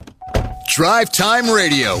DriveTime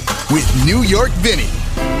Radio with New York Vinnie.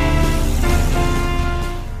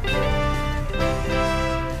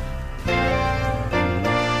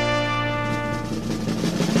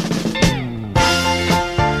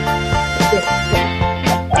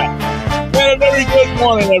 And a very good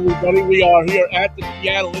morning, everybody. We are here at the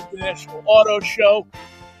Seattle International Auto Show.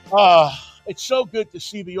 It's so good to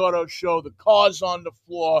see the auto show, the cars on the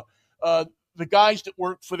floor, the guys that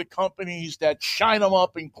work for the companies that shine them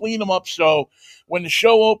up and clean them up. So when the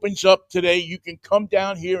show opens up today, you can come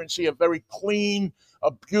down here and see a very clean,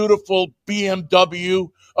 a beautiful BMW,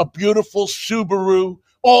 a beautiful Subaru,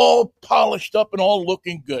 all polished up and all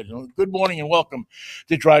looking good. Good morning and welcome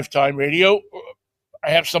to Drive Time Radio. I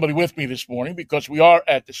have somebody with me this morning because we are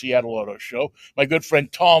at the Seattle Auto Show. My good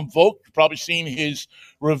friend Tom Volk. You've probably seen his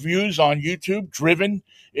reviews on YouTube, Driven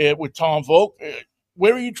with Tom Volk.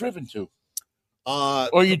 Where are you driven to?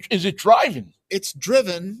 Is it driving? It's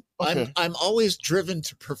driven. Okay. I'm always driven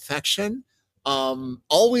to perfection.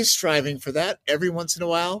 Always striving for that. Every once in a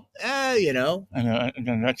while, you know.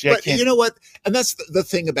 But you know what? And that's the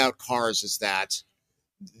thing about cars is that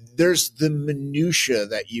there's the minutia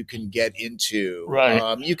that you can get into.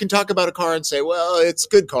 Right. You can talk about a car and say, well, it's a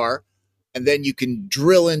good car. And then you can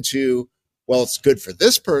drill into, well, it's good for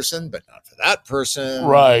this person, but not for that person.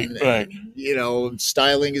 Right. You know,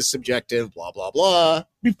 styling is subjective, blah, blah, blah.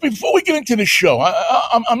 Before we get into the show,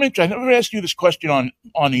 I'm interested. I never asked you this question on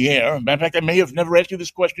the air. Matter of fact, I may have never asked you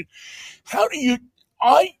this question.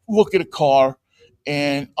 I look at a car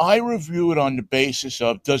and I review it on the basis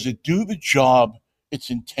of, does it do the job it's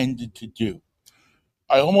intended to do?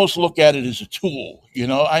 I almost look at it as a tool. You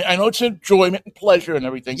know, I know it's enjoyment and pleasure and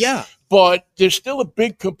everything. Yeah. But there's still a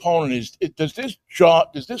big component. Does this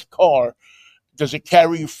car, does it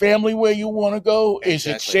carry your family where you want to go? Exactly. Is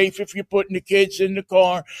it safe if you're putting the kids in the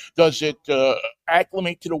car? Does it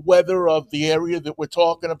acclimate to the weather of the area that we're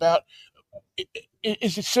talking about?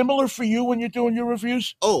 Is it similar for you when you're doing your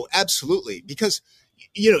reviews? Oh, absolutely. Because,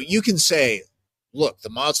 you know, you can say, look, the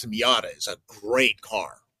Mazda Miata is a great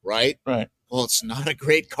car, right? Right. Well, it's not a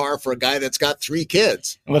great car for a guy that's got 3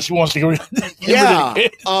 kids. Unless he wants to get rid of Yeah. the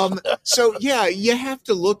kids. So, yeah, you have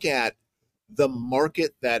to look at the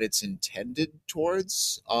market that it's intended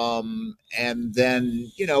towards, and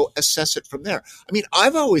then, you know, assess it from there. I mean,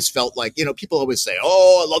 I've always felt like, you know, people always say,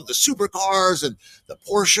 oh, I love the supercars and the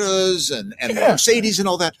Porsches and the Mercedes and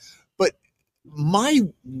all that. But my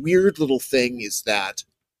weird little thing is that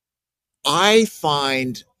I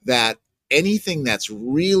find that anything that's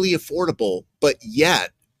really affordable, but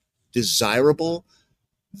yet desirable,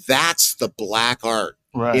 that's the black art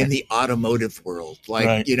in the automotive world.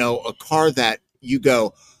 Like, you know, a car that you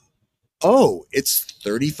go, oh, it's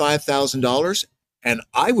 $35,000 and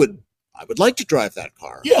I would like to drive that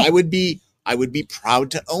car. Yeah. I would be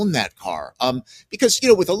proud to own that car. Because, you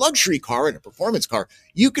know, with a luxury car and a performance car,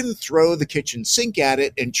 you can throw the kitchen sink at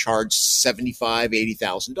it and charge $75,000,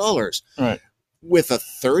 $80,000. Right. With a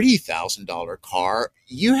 $30,000 car,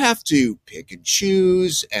 you have to pick and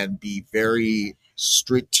choose and be very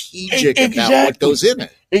strategic about what goes in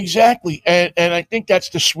it. Exactly. And I think that's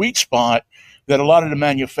the sweet spot that a lot of the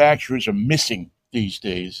manufacturers are missing these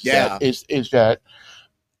days. Yeah. Is that,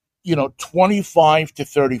 you know, 25 to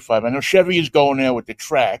 35. I know Chevy is going there with the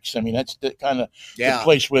Trax. I mean, that's the kind of the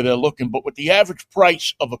place where they're looking. But with the average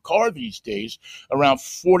price of a car these days, around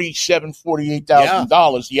 $47,000,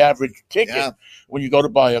 $48,000, the average ticket when you go to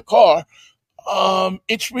buy a car,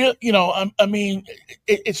 it's real. You know, I mean,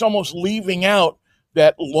 it's almost leaving out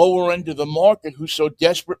that lower end of the market who so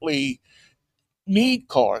desperately need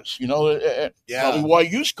cars. You know, probably why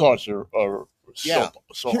used cars are so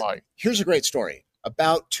high. Here's a great story.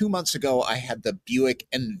 About 2 months ago, I had the Buick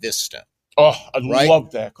Envista. Oh, I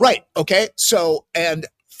love that car. Right. Okay. So, and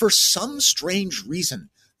for some strange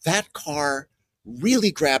reason, that car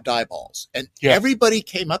really grabbed eyeballs. And everybody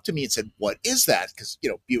came up to me and said, what is that? Because, you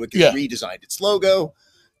know, Buick has redesigned its logo.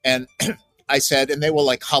 And I said, and they were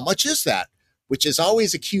like, how much is that? Which is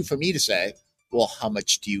always a cue for me to say, well, how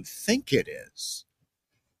much do you think it is?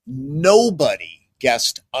 Nobody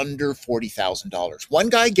guessed under $40,000. One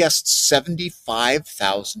guy guessed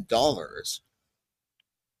 $75,000.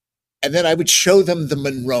 And then I would show them the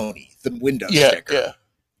Monroney, the window sticker.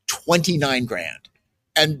 29 grand.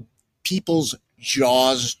 And people's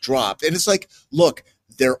jaws dropped. And it's like, look,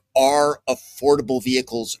 there are affordable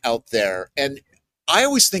vehicles out there. And I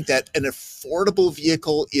always think that an affordable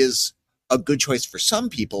vehicle is a good choice for some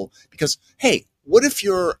people because, hey, what if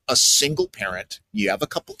you're a single parent, you have a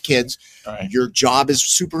couple kids, your job is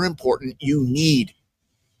super important, you need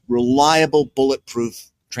reliable,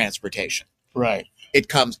 bulletproof transportation. Right.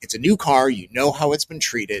 It's a new car, you know how it's been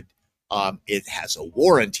treated. It has a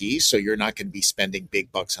warranty, so you're not going to be spending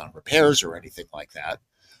big bucks on repairs or anything like that.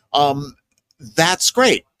 That's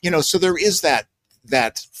great. So there is that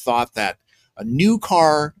thought that a new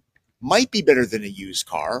car might be better than a used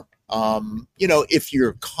car. If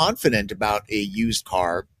you're confident about a used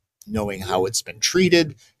car, knowing how it's been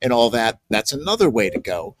treated and all that, that's another way to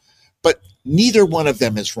go. But neither one of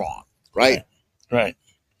them is wrong, right? Right.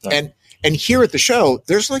 And here at the show,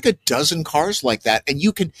 there's like a dozen cars like that, and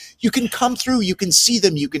you can come through, you can see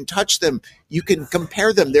them, you can touch them, you can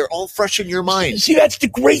compare them. They're all fresh in your mind. See, that's the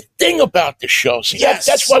great thing about the show. See, Yes.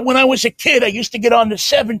 that's why when I was a kid, I used to get on the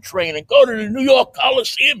 7 train and go to the New York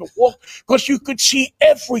Coliseum and walk, because you could see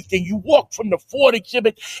everything. You walked from the Ford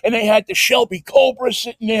exhibit, and they had the Shelby Cobra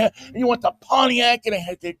sitting there, and you went to Pontiac, and they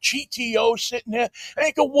had the GTO sitting there, and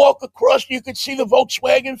you could walk across, and you could see the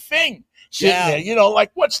Volkswagen thing sitting there, like,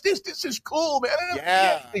 what's this? This is cool, man. I never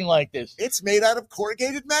see anything like this. It's made out of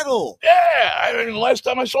corrugated metal. Yeah. I mean, the last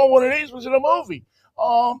time I saw one of these was in a movie.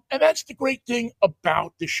 And that's the great thing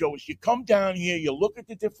about the show is you come down here, you look at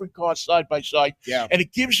the different cars side by side, and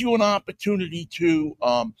it gives you an opportunity to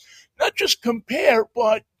not just compare,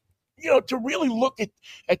 but to really look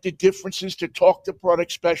at the differences, to talk to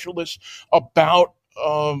product specialists about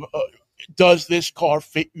does this car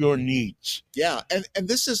fit your needs? Yeah, and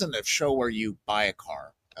this isn't a show where you buy a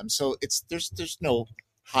car. So there's no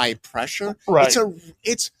high pressure. Right.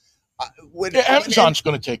 Amazon's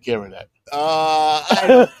going to take care of that.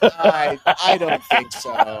 I don't think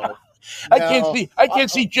so. No. I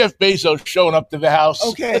can't see Jeff Bezos showing up to the house.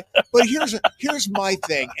 Okay, but here's my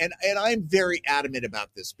thing, and I'm very adamant about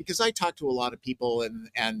this because I talk to a lot of people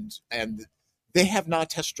and they have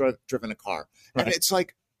not test driven a car, and it's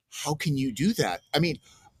like, how can you do that? I mean,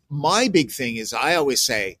 my big thing is I always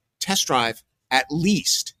say test drive at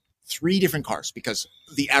least 3 different cars because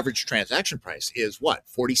the average transaction price is what,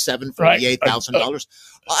 $48,000.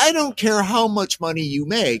 I don't care how much money you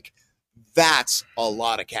make. That's a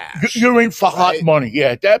lot of cash. You're in for hot money. Yeah,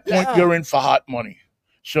 at that point, you're in for hot money.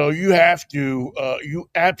 So you have to, you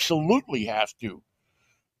absolutely have to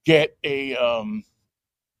get a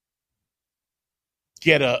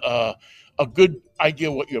good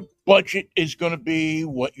idea what your budget is going to be,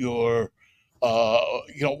 what your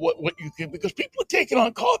what you can, because people are taking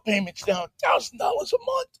on car payments now, $1,000 a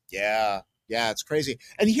month. Yeah, it's crazy.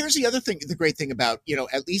 And here's the other thing, the great thing about,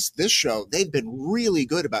 at least this show, they've been really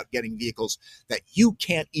good about getting vehicles that you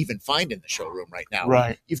can't even find in the showroom right now.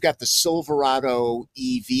 Right. You've got the Silverado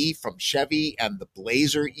EV from Chevy and the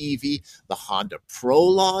Blazer EV. The Honda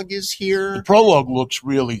Prologue is here. The Prologue looks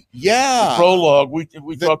really. Yeah. The Prologue, we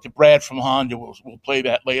talked to Brad from Honda. We'll play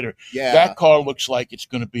that later. Yeah. That car looks like it's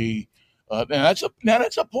going to be, and that's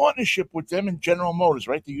a partnership with them and General Motors,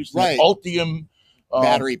 right? They use the Ultium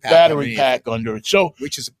battery pack under it, so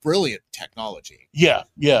which is a brilliant technology. Yeah.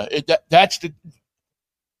 That's the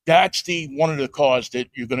one of the cars that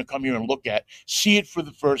you're going to come here and look at, see it for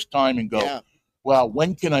the first time, and go, "Wow,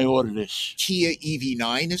 when can I order this?" Kia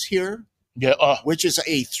EV9 is here, which is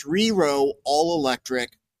a 3-row all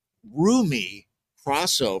electric, roomy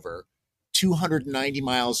crossover. 290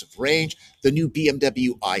 miles of range. The new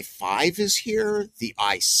BMW i5 is here. The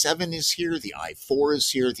i7 is here. The i4 is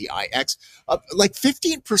here. The iX. Like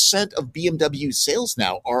 15% of BMW sales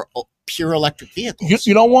now are pure electric vehicles.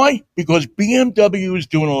 You know why? Because BMW is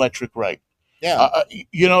doing electric right. Yeah.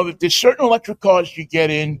 There's certain electric cars you get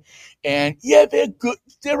in, and they're good.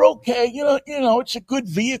 They're okay. It's a good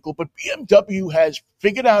vehicle, but BMW has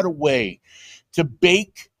figured out a way to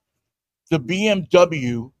bake the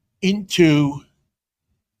BMW into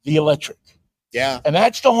the electric. Yeah. And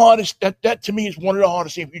that's the hardest. That to me is one of the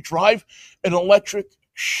hardest things. If you drive an electric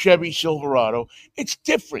Chevy Silverado, it's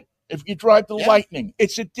different. If you drive the Lightning,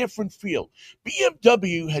 it's a different feel.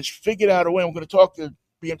 BMW has figured out a way. I'm going to talk to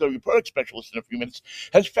BMW product specialist in a few minutes.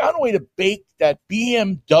 Has found a way to bake that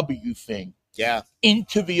BMW thing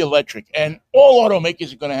into the electric. And all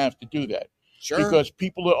automakers are going to have to do that. Sure. Because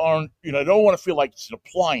people aren't, don't want to feel like it's an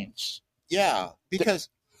appliance. Yeah. Because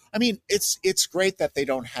I mean, it's great that they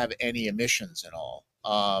don't have any emissions at all.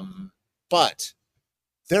 But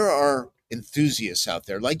there are enthusiasts out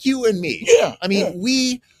there like you and me. Yeah. I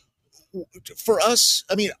mean, for us,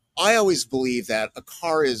 I always believe that a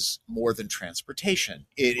car is more than transportation.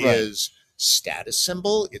 It is status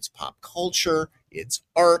symbol, it's pop culture, it's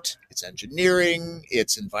art, it's engineering,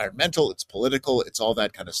 it's environmental, it's political, it's all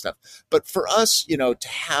that kind of stuff. But for us, to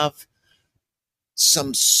have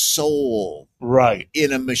some soul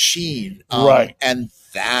in a machine. And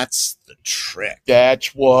that's the trick. That's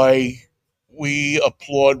why we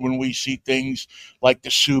applaud when we see things like the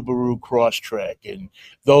Subaru Crosstrek and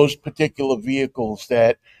those particular vehicles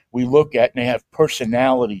that we look at, and they have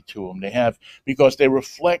personality to them. Because they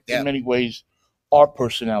reflect in many ways our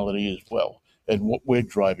personality as well and what we're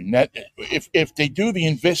driving. That if they do the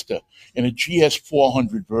Invista in a GS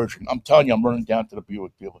 400 version, I'm telling you, I'm running down to the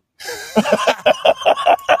Buick dealer.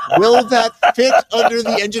 Will that fit under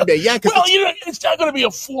the engine bay? Yeah, well, it's not going to be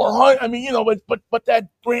a 400. I mean, but that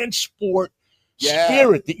brand sport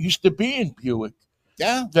spirit that used to be in Buick,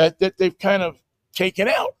 that they've kind of taken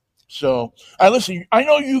out. So, listen. I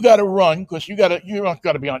know you got to run because you're not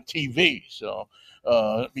got to be on TV. So,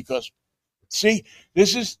 because see,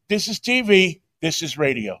 this is TV. This is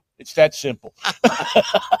radio. It's that simple.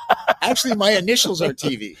 Actually, my initials are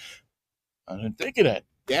TV. I didn't think of that.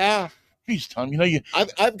 Yeah. Jeez, Tom,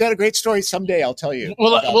 I've got a great story someday. I'll tell you.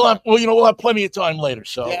 We'll have plenty of time later.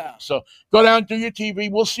 So go down, do your TV.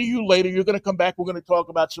 We'll see you later. You're going to come back. We're going to talk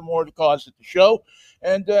about some more of the cars at the show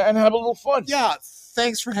and have a little fun. Yeah.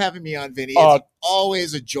 Thanks for having me on, Vinny. It's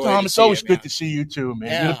always a joy. Tom, it's always good to see you too, man.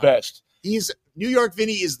 Yeah. You're the best. New York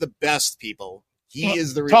Vinny is the best, people. He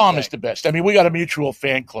is the real Tom thing. Is the best. I mean, we got a mutual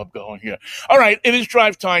fan club going here. All right, it is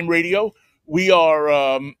Drive Time Radio. We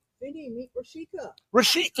are Vinny, meet Rashika.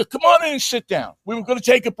 Rashika, come on in and sit down. We were going to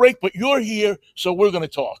take a break, but you're here, so we're going to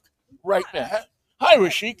talk right now. Hi,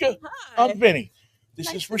 Rashika. Hi. I'm Vinny. This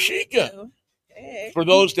nice is Rashika. Hey. For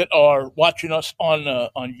those that are watching us on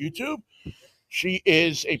YouTube, she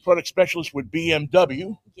is a product specialist with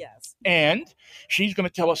BMW. Yes. And she's going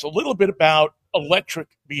to tell us a little bit about electric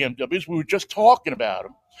BMWs. We were just talking about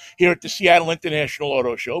them here at the Seattle International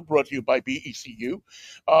Auto Show, brought to you by BECU.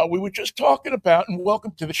 We were just talking about, and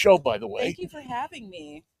welcome to the show, by the way. Thank you for having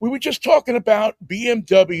me. We were just talking about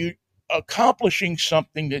BMW accomplishing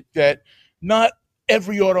something that not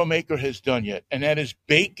every automaker has done yet, and that is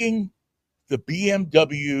baking the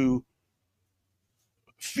BMW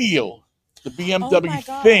feel, the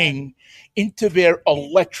BMW thing into their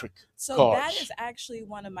electric cars. That is actually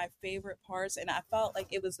one of my favorite parts, and I felt like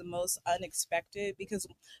it was the most unexpected because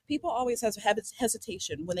people always have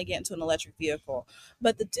hesitation when they get into an electric vehicle.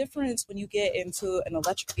 But the difference when you get into an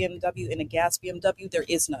electric BMW and a gas BMW, there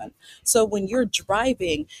is none. So when you're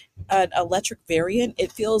driving an electric variant,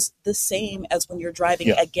 it feels the same as when you're driving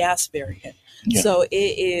a gas variant. Yeah. So it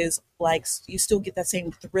is like you still get that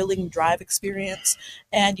same thrilling drive experience,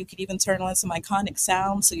 and you can even turn on some iconic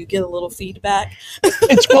sounds so you get a little feedback.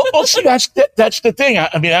 It's cool. Well, see, that's the thing.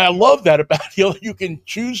 I mean, I love that about you can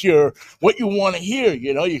choose what you want to hear.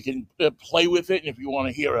 You can play with it, and if you want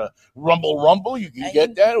to hear a rumble, you can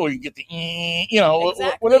get that, or you get the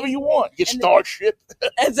exactly. Whatever you want. You get Starship.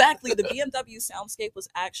 Exactly. The BMW soundscape was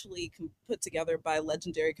actually put together by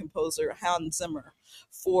legendary composer Hans Zimmer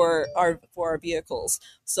for our vehicles.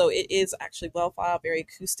 So it is actually well thought out, very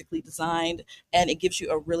acoustically designed, and it gives you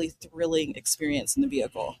a really thrilling experience in the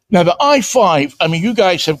vehicle. Now, the i5, I mean, you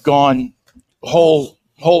guys have gone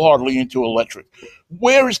wholeheartedly into electric.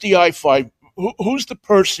 Where is the i5? Who's the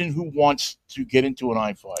person who wants to get into an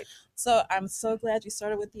i5? So I'm so glad you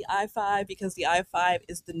started with the i5 because the i5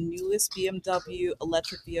 is the newest BMW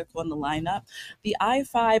electric vehicle in the lineup. The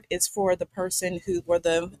i5 is for the person where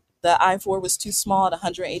the i4 was too small at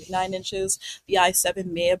 189 inches. The i7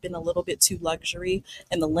 may have been a little bit too luxury,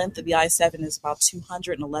 and the length of the i7 is about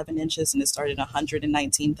 211 inches, and it started at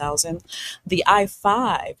 119,000. The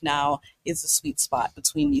i5 now is the sweet spot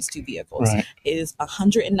between these two vehicles. Right. It is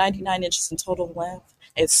 199 inches in total length.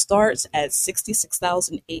 It starts at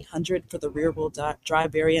 $66,800 for the rear-wheel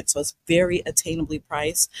drive variant, so it's very attainably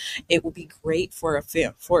priced. It will be great for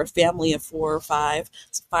a family of 4 or 5.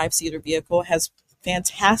 It's a 5-seater vehicle. It has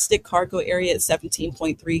fantastic cargo area at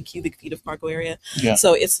 17.3 cubic feet of cargo area. Yeah.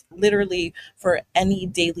 So it's literally for any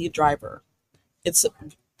daily driver. It's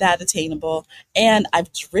that attainable. And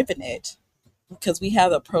I've driven it because we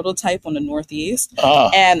have a prototype on the Northeast,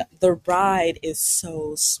 and the ride is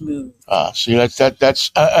so smooth. See, that's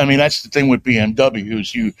the thing with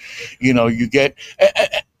BMWs. You get.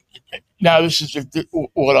 Now, this is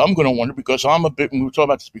what I'm going to wonder, because I'm we were talking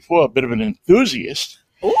about this before, a bit of an enthusiast.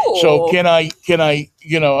 Ooh. So can I, I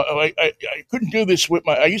couldn't do this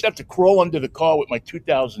I used to have to crawl under the car with my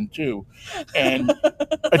 2002 and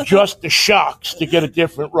adjust the shocks to get a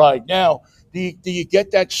different ride. Now, do you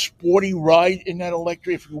get that sporty ride in that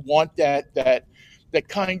electric if you want that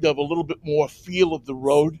kind of a little bit more feel of the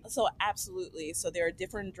road? So absolutely. So there are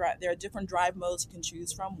different drive modes you can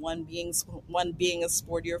choose from. One being a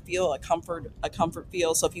sportier feel, a comfort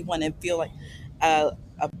feel. So if you want to feel like a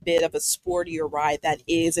bit of a sportier ride, that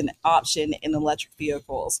is an option in electric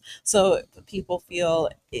vehicles. So people feel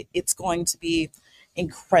it's going to be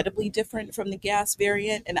incredibly different from the gas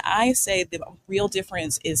variant. And I say the real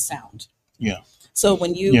difference is sound. Yeah. So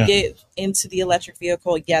when you get into the electric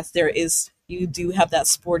vehicle, yes, you do have that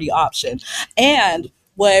sporty option. And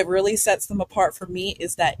what really sets them apart for me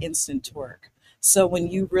is that instant torque. So when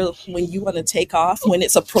you want to take off, when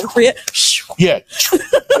it's appropriate, when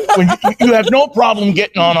you have no problem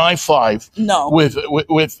getting on I-5 no, with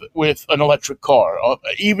an electric car,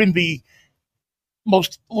 even the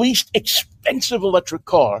least expensive electric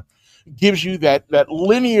car gives you that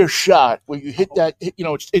linear shot where you hit that,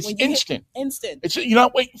 it's instant. Instant. You're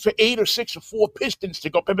not waiting for 8 or 6 or 4 pistons to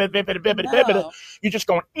go. No. You're just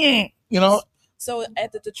going, So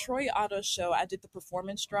at the Detroit Auto Show, I did the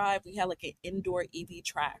performance drive. We had like an indoor EV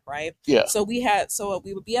track, right? Yeah. So we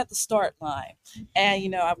would be at the start line,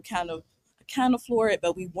 and I would kind of floor it,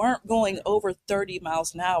 but we weren't going over 30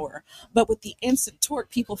 miles an hour. But with the instant torque,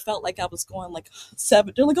 people felt like I was going like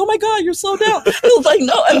 7. They're like, "Oh my God, you're slowed down." I was like,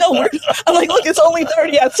 "No, I'm like, look, it's only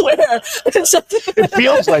 30, I swear." It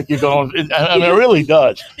feels like you're going. I mean, it really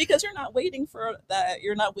does. Because you're not waiting for that.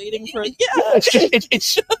 You're not waiting for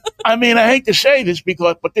It's I mean, I hate to say this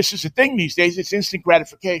but this is the thing these days. It's instant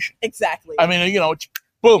gratification. Exactly. I mean, it's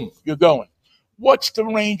boom, you're going. What's the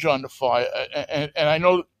range on the fire? And I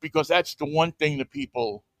know because that's the one thing that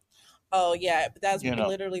people. Oh, yeah. But that's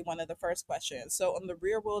literally one of the first questions. So on the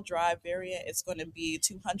rear-wheel drive variant, it's going to be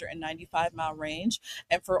 295-mile range.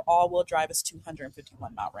 And for all-wheel drive, it's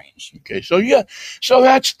 251-mile range. Okay. So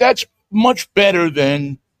that's much better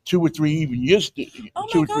than 2 or 3 even years, 2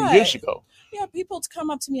 or 3 years ago. Yeah, people come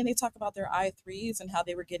up to me and they talk about their i3s and how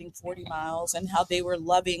they were getting 40 miles and how they were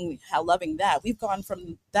loving that. We've gone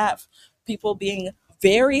from that, people being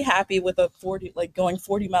very happy with a 40, like going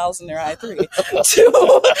 40 miles in their i3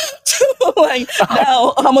 to like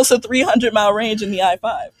now almost a 300-mile range in the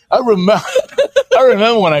i5. I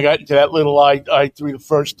remember when I got into that little i3 the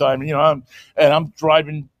first time, I'm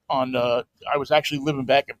driving on, I was actually living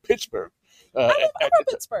back in Pittsburgh. I'm from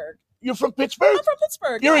Pittsburgh. You're from Pittsburgh? I'm from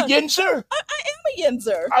Pittsburgh. You're a Yinzer? I am a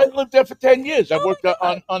Yinzer. I lived there for 10 years. I worked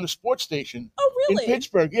on the sports station. Oh, really? In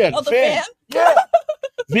Pittsburgh, yeah. Oh, the fan? Yeah.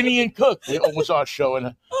 Vinnie and Cook was our show.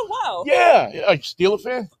 Oh, wow. Yeah. Are you still a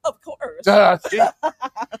fan? Of course. See?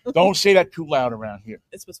 Don't say that too loud around here.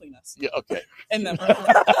 It's between us. Yeah, okay. And then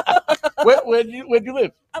Where'd you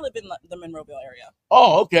live? I live in the Monroeville area.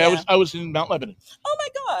 Oh, okay. Yeah. I was in Mount Lebanon. Oh, my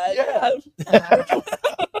God. Yeah.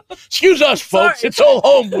 Excuse us, folks. Sorry. It's all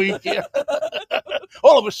home week. Yeah.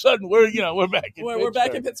 All of a sudden, we're back in Pittsburgh. We're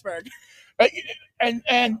back in Pittsburgh. And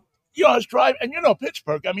I was driving, and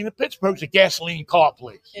Pittsburgh. I mean, Pittsburgh's a gasoline car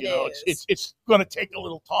place. It's going to take a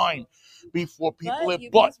little time before people live.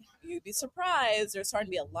 But you'd be surprised. There's starting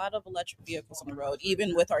to be a lot of electric vehicles on the road,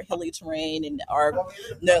 even with our hilly terrain, and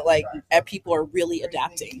people are really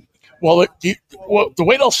adapting. Well, the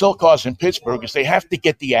way they'll sell cars in Pittsburgh is they have to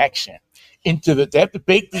get the accent they have to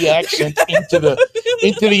bake the accent into the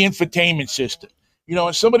infotainment system.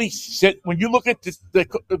 And somebody said, when you look at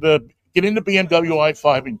the get into BMW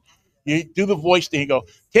i5 and you do the voice thing, you go,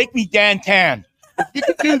 "Take me downtown." If you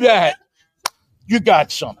can do that, you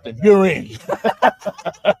got something. You're in.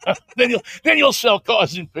 Then you'll sell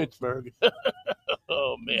cars in Pittsburgh.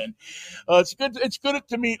 Oh man, it's good. It's good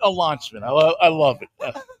to meet a Lanceman. I love it.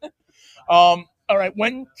 All right,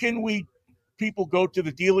 when can people go to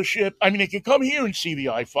the dealership? I mean, they can come here and see the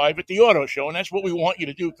i5 at the auto show, and that's what we want you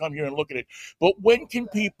to do. Come here and look at it. But when can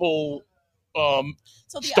people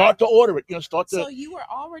start to order it? So you were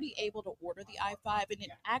already able to order the i5, and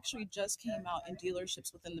it actually just came out in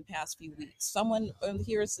dealerships within the past few weeks. Someone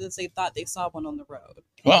here says they thought they saw one on the road.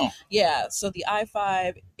 Wow. Yeah. So the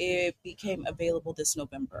i5, it became available this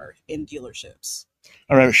November in dealerships.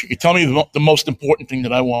 All right, you can tell me the most important thing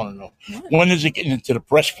that I want to know. What? When is it getting into the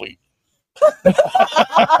press fleet?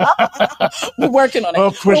 We're working on it.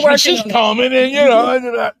 Well, Christmas is coming, and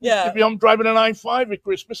yeah. If I'm driving an i5 at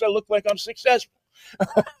Christmas, I look like I'm successful.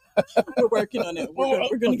 We're working on it.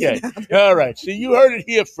 We're going to get it. All right. So you heard it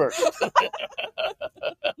here first.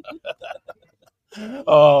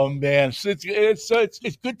 Oh man, so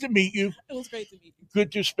it's good to meet you. It was great to meet you.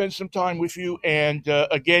 Good to spend some time with you. And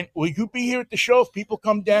again, will you be here at the show if people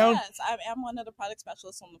come down? Yes, I am one of the product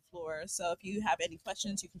specialists on the floor. So if you have any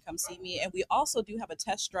questions, you can come see me. And we also do have a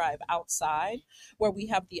test drive outside where we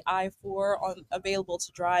have the i4 available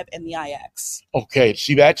to drive and the iX. Okay,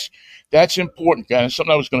 see that's important, guys.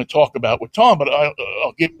 Something I was going to talk about with Tom, but I'll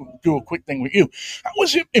do a quick thing with you. How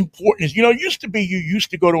was it important? It used to be you used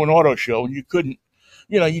to go to an auto show and you couldn't.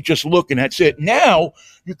 You just look and that's it. Now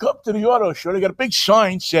you come to the auto show, they got a big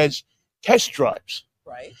sign says test drives.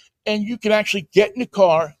 Right. and you can actually get in the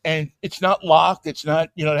car, and it's not locked. It's not,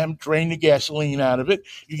 they haven't drained the gasoline out of it.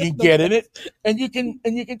 You can get in it, and you can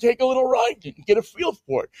take a little ride and get a feel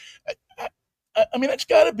for it. I mean, it's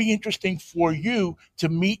got to be interesting for you to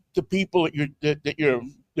meet the people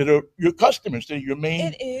that are your customers, that are your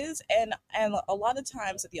main. It is, and a lot of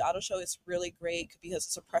times at the auto show, it's really great because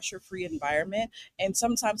it's a pressure-free environment, and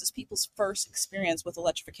sometimes it's people's first experience with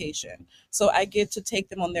electrification. So I get to take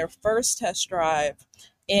them on their first test drive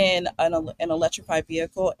in an electrified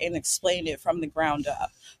vehicle and explain it from the ground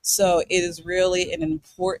up. So it is really an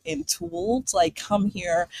important tool to come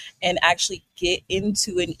here and actually get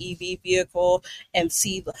into an EV vehicle and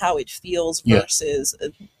see how it feels versus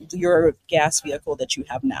your gas vehicle that you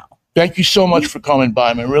have now. Thank you so much for coming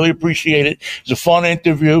by, man. Really appreciate it. It's a fun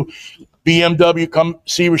interview. BMW, come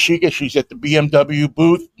see Rashika. She's at the BMW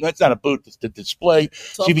booth. That's not a booth, it's the display.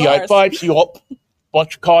 See the i5, see a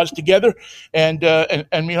bunch of cars together. And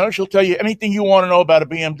she'll tell you anything you want to know about a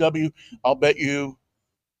BMW. I'll bet you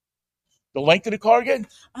the length of the car again?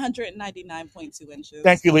 199.2 inches.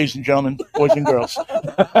 Thank you, ladies and gentlemen, boys and girls.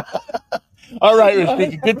 All right,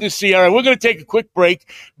 Rashika, good to see you. All right, we're going to take a quick break.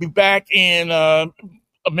 Be back in a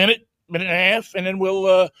minute and a half, and then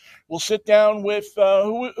we'll sit down with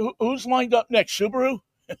who's lined up next. Subaru?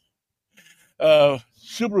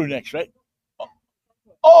 Subaru next, right?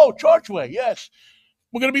 Oh, Chargeway, yes.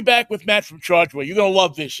 We're going to be back with Matt from Chargeway. You're going to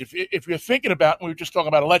love this. If you're thinking about, we were just talking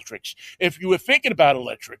about electrics. If you were thinking about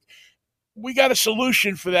electric, we got a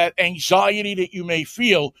solution for that anxiety that you may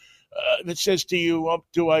feel that says to you,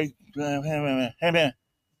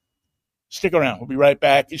 stick around. We'll be right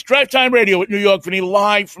back. It's DriveTime Radio with New York Vinnie,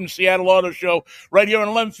 live from the Seattle Auto Show, right here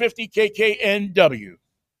on 1150 KKNW.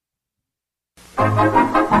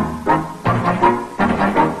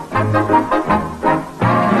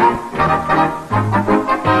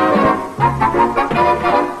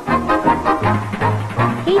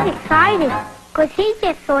 He's excited because he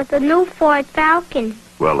just saw the new Ford Falcon.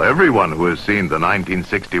 Well, everyone who has seen the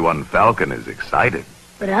 1961 Falcon is excited.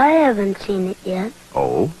 But I haven't seen it yet.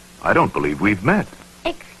 Oh? I don't believe we've met.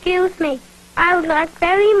 Excuse me. I would like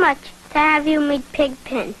very much to have you meet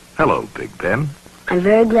Pigpen. Hello, Pigpen. I'm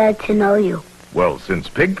very glad to know you. Well, since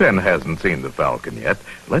Pigpen hasn't seen the Falcon yet,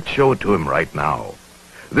 let's show it to him right now.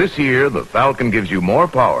 This year, the Falcon gives you more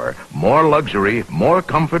power, more luxury, more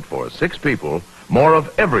comfort for 6 people, more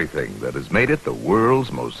of everything that has made it the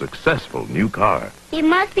world's most successful new car. It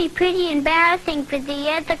must be pretty embarrassing for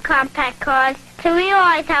the other compact cars to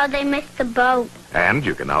realize how they missed the boat. And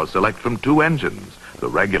you can now select from 2 engines. The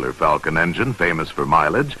regular Falcon engine, famous for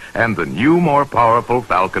mileage, and the new, more powerful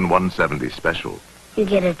Falcon 170 Special. You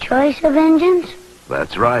get a choice of engines?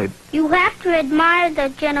 That's right. You have to admire the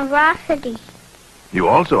generosity. You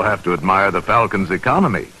also have to admire the Falcon's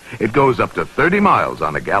economy. It goes up to 30 miles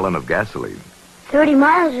on a gallon of gasoline. 30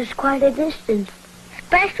 miles is quite a distance,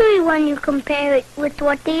 especially when you compare it with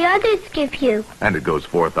what the others give you. And it goes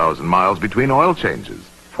 4,000 miles between oil changes.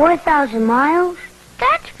 4,000 miles?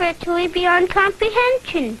 That's virtually beyond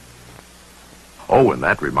comprehension. Oh, and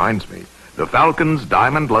that reminds me. The Falcon's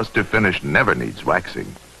diamond luster finish never needs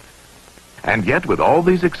waxing. And yet, with all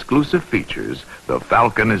these exclusive features, the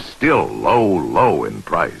Falcon is still low in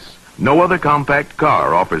price. No other compact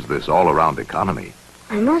car offers this all-around economy.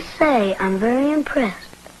 I must say, I'm very impressed.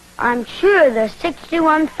 I'm sure the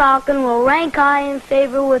 61 Falcon will rank high in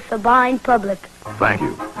favor with the buying public. Thank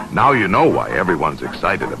you. Now you know why everyone's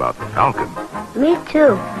excited about the Falcon. Me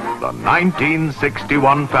too. The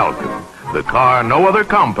 1961 Falcon. The car no other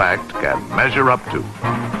compact can measure up to.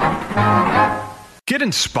 Get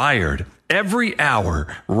inspired every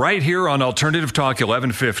hour right here on Alternative Talk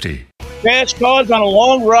 1150. Fast cars on a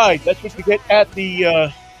long ride. That's what you get at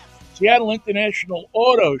the Seattle International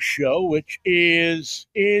Auto Show, which is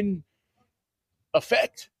in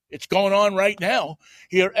effect. It's going on right now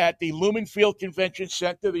here at the Lumen Field Convention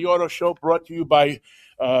Center. The auto show brought to you by,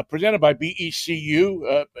 presented by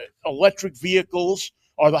BECU. Electric vehicles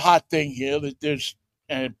are the hot thing here. There's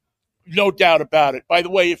no doubt about it. By the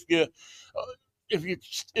way, if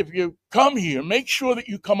you come here, make sure that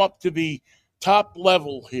you come up to the top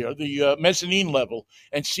level here, the mezzanine level,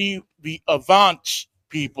 and see the Avance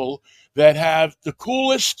people that have the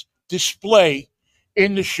coolest display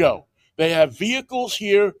in the show. They have vehicles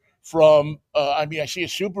here from, I see a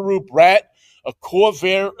Subaru Brat, a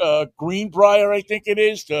Corvair Greenbrier, I think it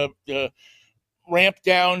is, the ramp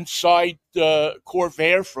down side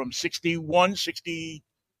Corvair from 61, 62,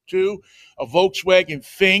 a Volkswagen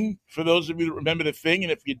Thing, for those of you that remember the Thing,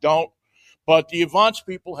 and if you don't. But the Avance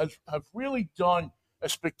people have really done a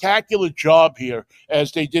spectacular job here,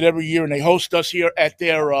 as they did every year, and they host us here at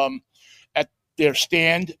their their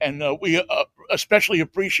stand, and we especially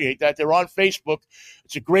appreciate that. They're on Facebook.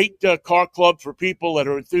 It's a great car club for people that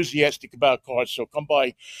are enthusiastic about cars, so come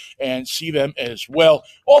by and see them as well.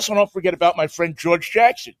 Also, don't forget about my friend George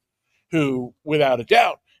Jackson, who, without a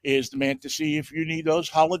doubt, is the man to see if you need those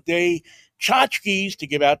holiday tchotchkes to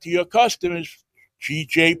give out to your customers.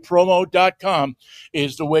 GJpromo.com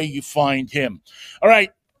is the way you find him. All right,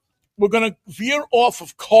 we're going to veer off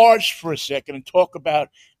of cars for a second and talk about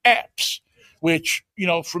apps, which, you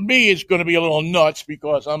know, for me is going to be a little nuts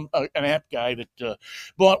because I'm an app guy.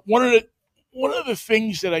 But one of the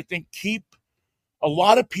things that I think keep a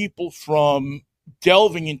lot of people from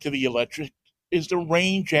delving into the electric is the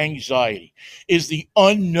range anxiety, is the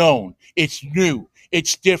unknown. It's new.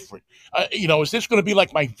 It's different. Is this going to be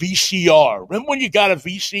like my VCR? Remember when you got a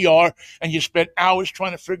VCR and you spent hours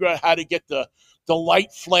trying to figure out how to get the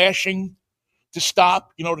light flashing to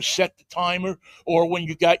stop, to set the timer? Or when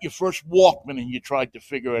you got your first Walkman and you tried to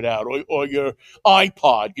figure it out, or your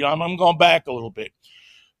iPod? I'm going back a little bit.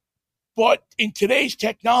 But in today's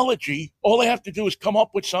technology, all they have to do is come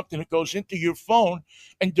up with something that goes into your phone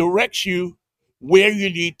and directs you where you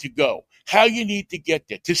need to go, how you need to get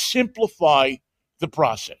there, to simplify the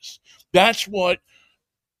process. That's what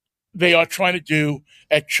they are trying to do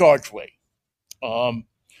at ChargeWay.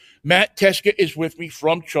 Matt Teska is with me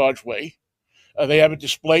from ChargeWay. They have a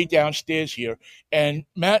display downstairs here. And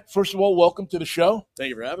Matt, first of all, welcome to the show. Thank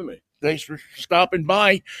you for having me. Thanks for stopping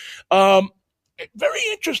by. Very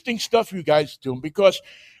interesting stuff you guys are doing, because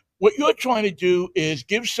what you're trying to do is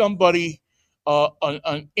give somebody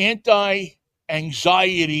an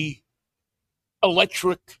anti-anxiety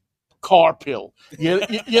electric car pill.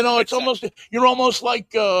 It's almost, you're almost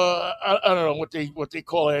like I don't know what they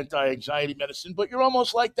call anti-anxiety medicine, but you're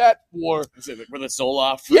almost like that for the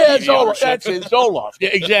Zoloft. Yeah, Zoloft. That's it, Zoloft. Yeah,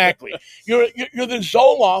 exactly. You're the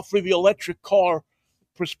Zoloft for the electric car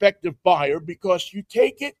prospective buyer, because you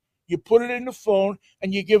take it, you put it in the phone,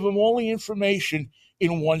 and you give them all the information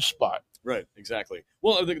in one spot. Right, exactly.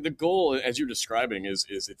 Well, the goal, as you're describing, is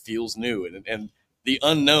it feels new, and the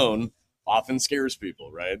unknown often scares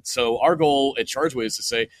people, right? So our goal at ChargeWay is to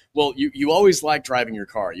say, well, you always like driving your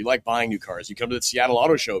car. You like buying new cars. You come to the Seattle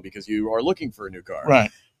Auto Show because you are looking for a new car.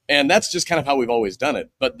 Right. And that's just kind of how we've always done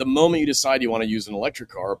it. But the moment you decide you want to use an electric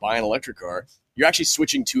car or buy an electric car, you're actually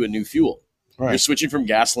switching to a new fuel. Right. You're switching from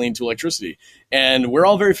gasoline to electricity. And we're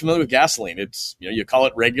all very familiar with gasoline. It's, you call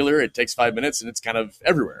it regular, it takes 5 minutes, and it's kind of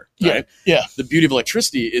everywhere, right? Yeah. The beauty of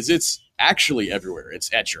electricity is it's actually everywhere.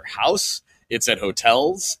 It's at your house, it's at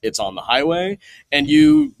hotels, it's on the highway, and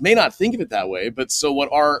you may not think of it that way, but so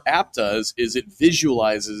what our app does is it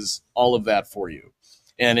visualizes all of that for you.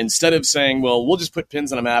 And instead of saying, well, we'll just put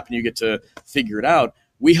pins on a map and you get to figure it out,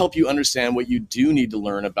 we help you understand what you do need to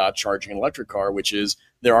learn about charging an electric car, which is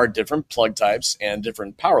there are different plug types and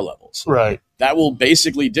different power levels. Right. That will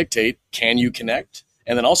basically dictate, can you connect?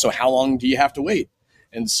 And then also, how long do you have to wait?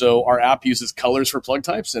 And so our app uses colors for plug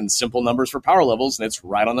types and simple numbers for power levels, and it's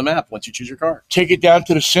right on the map once you choose your car. Take it down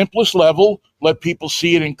to the simplest level, let people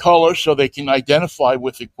see it in color so they can identify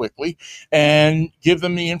with it quickly, and give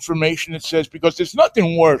them the information that says, because there's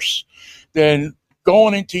nothing worse than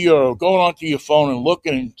going onto your phone and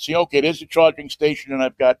looking and see, okay, there's a charging station and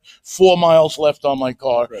I've got 4 miles left on my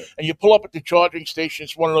car. Right. And you pull up at the charging station.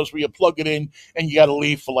 It's one of those where you plug it in and you got to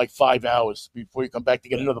leave for like 5 hours before you come back to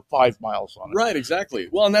get another 5 miles on it. Right, exactly.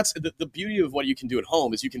 Well, and that's the beauty of what you can do at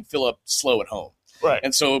home is you can fill up slow at home. Right.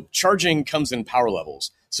 And so charging comes in power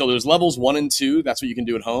levels. So there's levels 1 and 2. That's what you can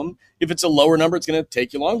do at home. If it's a lower number, it's going to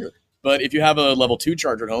take you longer. But if you have a level 2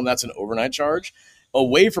 charger at home, that's an overnight charge.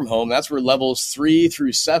 Away from home, that's where levels 3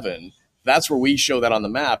 through 7, that's where we show that on the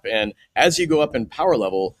map. And as you go up in power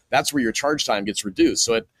level, that's where your charge time gets reduced.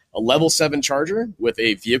 So at a level 7 charger with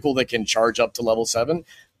a vehicle that can charge up to level 7,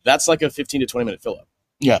 that's like a 15 to 20 minute fill up.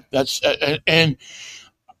 Yeah, that's and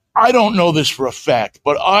I don't know this for a fact,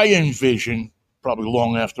 but I envision, probably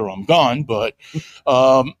long after I'm gone, but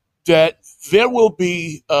that there will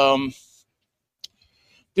be there's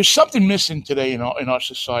something missing today in our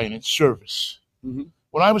society, and it's service. Mm-hmm.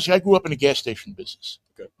 When I grew up in the gas station business.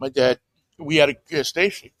 Okay. My dad, we had a gas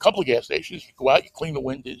station, a couple of gas stations. You go out, you clean the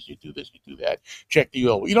windows, you do this, you do that, check the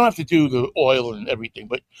oil. You don't have to do the oil and everything,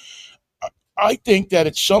 but I think that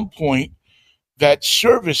at some point that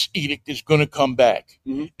service edict is going to come back.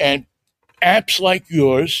 Mm-hmm. And apps like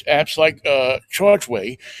yours, apps like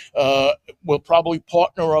ChargeWay, will probably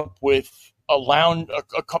partner up with a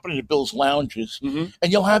company that builds lounges, mm-hmm.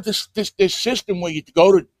 and you'll have this system where you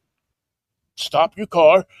go to stop your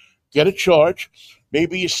car, get a charge,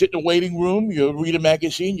 Maybe you sit in a waiting room, you read a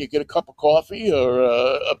magazine, you get a cup of coffee or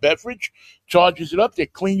a beverage, charges it up, they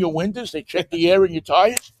clean your windows, they check the air in your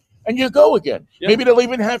tires, and you go again. Yeah. Maybe they'll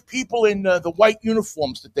even have people in the white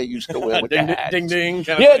uniforms that they used to wear with ding, the hats. Ding, ding.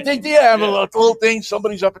 Have a little thing,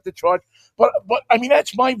 somebody's up at the charge. But I mean,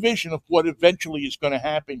 that's my vision of what eventually is going to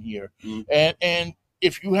happen here. And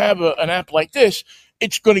if you have an app like this,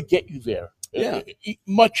 it's going to get you there. Yeah.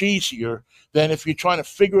 Much easier than if you're trying to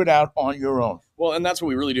figure it out on your own. Well, and that's what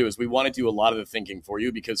we really do is we want to do a lot of the thinking for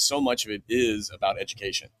you because so much of it is about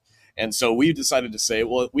education. And so we decided to say,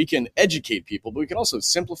 well, we can educate people, but we can also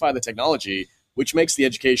simplify the technology, which makes the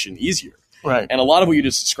education easier. Right. And a lot of what you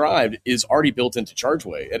just described is already built into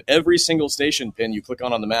ChargeWay. At every single station pin you click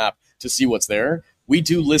on the map to see what's there, we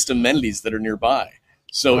do list amenities that are nearby.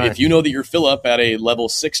 So if you know that your fill up at a level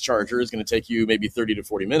 6 charger is going to take you maybe 30 to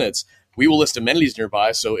 40 minutes, we will list amenities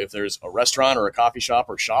nearby. So if there's a restaurant or a coffee shop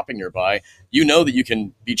or shopping nearby, you know that you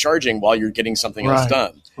can be charging while you're getting something else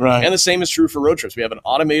done. Right. And the same is true for road trips. We have an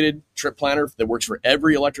automated trip planner that works for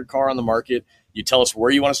every electric car on the market. You tell us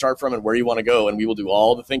where you want to start from and where you want to go, and we will do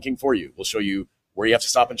all the thinking for you. We'll show you where you have to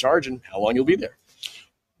stop and charge and how long you'll be there.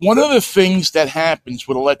 One of the things that happens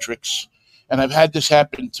with electrics, and I've had this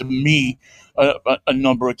happen to me a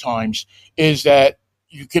number of times, is that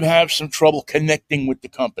you can have some trouble connecting with the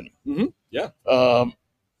company. Mm-hmm. Yeah.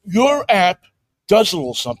 Your app does a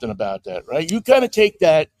little something about that, right? You kind of take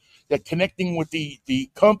that connecting with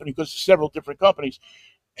the company, because there's several different companies,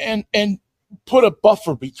 and put a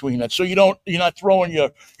buffer between that, so you're not throwing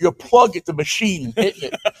your plug at the machine and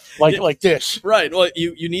hitting it like this. Right. Well,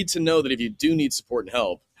 you need to know that if you do need support and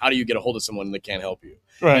help, how do you get a hold of someone that can help you?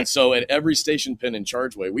 Right. And so at every station pin in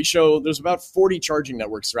ChargeWay, we show there's about 40 charging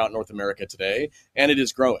networks throughout North America today, and it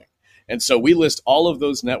is growing. And so we list all of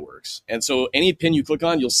those networks. And so any pin you click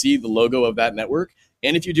on, you'll see the logo of that network.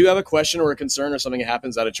 And if you do have a question or a concern or something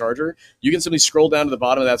happens at a charger, you can simply scroll down to the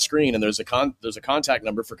bottom of that screen, and there's a contact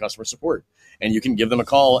number for customer support. And you can give them a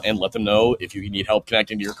call and let them know if you need help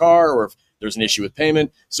connecting to your car or if there's an issue with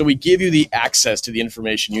payment. So we give you the access to the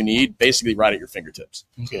information you need, basically right at your fingertips.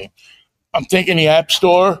 Okay. I'm thinking the App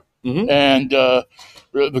Store and the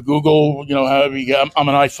Google, however you get. I'm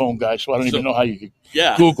an iPhone guy, so I don't even know how you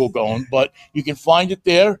get Google going, but you can find it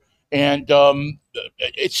there. And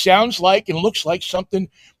it sounds like and looks like something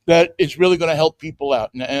that is really going to help people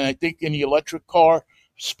out. And I think in the electric car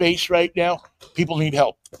space right now, people need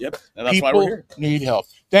help. Yep, and that's why we're here. People need help.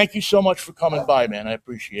 Thank you so much for coming by, man. I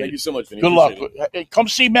appreciate it. Thank you so much, Vinnie. Good luck. Come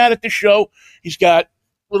see Matt at the show. He's got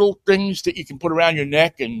little things that you can put around your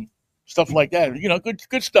neck and stuff like that.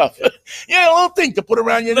 Good stuff. Yeah, a little thing to put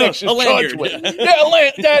around your neck. A lanyard.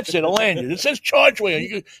 That's it, a lanyard. It says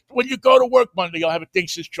ChargeWay. When you go to work Monday, you'll have a thing that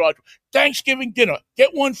says ChargeWay. Thanksgiving dinner.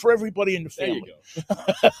 Get one for everybody in the family. There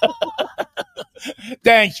you go.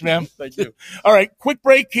 Thanks, man. Thank you. All right, quick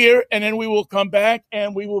break here, and then we will come back,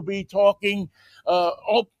 and we will be talking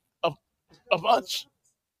of Avance.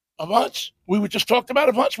 Avance. We were just talked about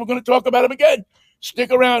Avance. We're going to talk about them again.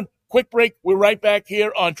 Stick around. Quick break. We're right back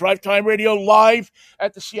here on DriveTime Radio, live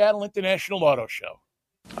at the Seattle International Auto Show.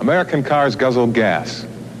 American cars guzzle gas.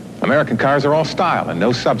 American cars are all style and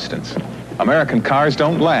no substance. American cars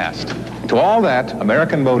don't last. To all that,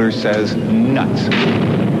 American Motors says nuts.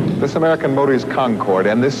 This American Motors Concorde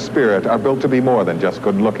and this Spirit are built to be more than just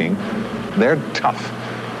good looking. They're tough.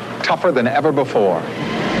 Tougher than ever before.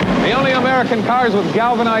 The only American cars with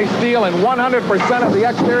galvanized steel and 100% of the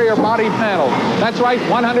exterior body panels. That's right,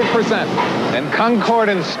 100%. And Concorde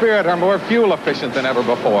and Spirit are more fuel efficient than ever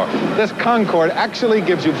before. This Concorde actually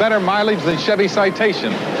gives you better mileage than Chevy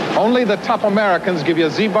Citation. Only the tough Americans give you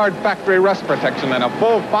Z-Bard factory rust protection and a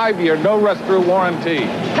full 5-year no rust through warranty.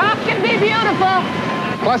 Tough can be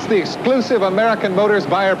beautiful. Plus the exclusive American Motors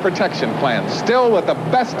Buyer Protection Plan, still with the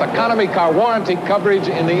best economy car warranty coverage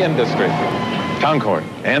in the industry. Concorde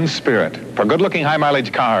and Spirit, for good-looking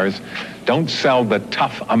high-mileage cars, don't sell the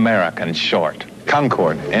tough American short.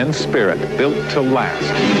 Concorde and Spirit, built to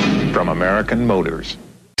last, from American Motors.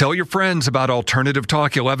 Tell your friends about Alternative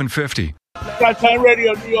Talk 1150. DriveTime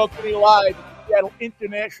Radio, New York City Live, Seattle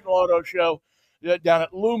International Auto Show, down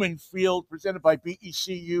at Lumen Field, presented by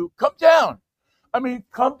BECU. Come down.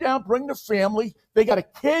 Come down, bring the family. They got a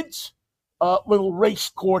kids' little race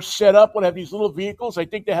course set up. They have these little vehicles. I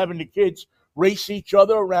think they're having the kids race each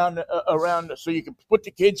other around, so you can put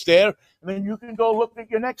the kids there, and then you can go look at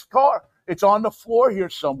your next car. It's on the floor here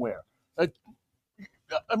somewhere.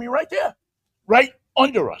 Right there, right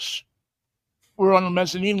under us. We're on the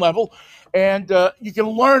mezzanine level, and you can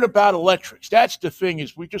learn about electrics. That's the thing,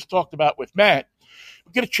 is we just talked about with Matt.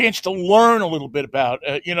 We get a chance to learn a little bit about,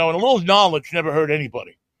 and a little knowledge never hurt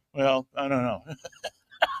anybody. Well, I don't know.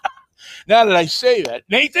 Now that I say that,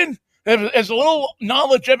 Nathan, has a little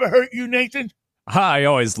knowledge ever hurt you, Nathan? I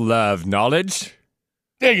always love knowledge.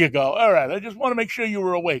 There you go. All right. I just want to make sure you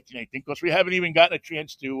were awake, Nathan, because we haven't even gotten a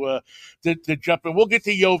chance to jump in. We'll get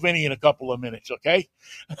to Vinnie in a couple of minutes, okay?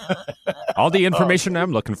 All the information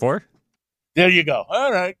I'm looking for. There you go.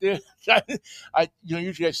 All right.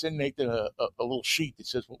 Usually I send Nathan a little sheet that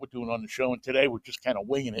says what we're doing on the show, and today we're just kind of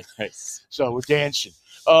winging it. Nice. So we're dancing.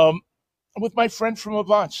 With my friend from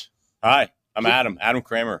Avance. Hi, I'm Adam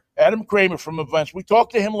Kramer. Adam Kramer from Avance. We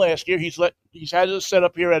talked to him last year. He's had us set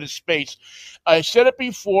up here at his space. I said it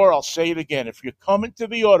before. I'll say it again. If you're coming to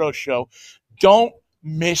the auto show, don't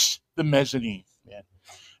miss the mezzanine, man.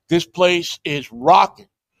 This place is rocking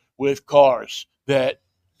with cars that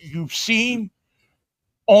you've seen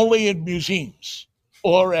only in museums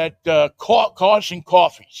or at cars and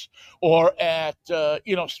coffees or at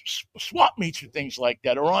swap meets or things like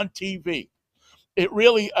that, or on TV. It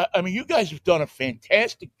really, you guys have done a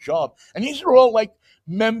fantastic job. And these are all like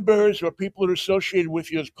members or people that are associated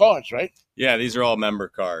with you as cars, right? Yeah, these are all member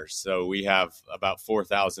cars. So we have about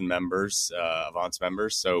 4,000 members, Avance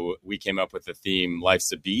members. So we came up with the theme,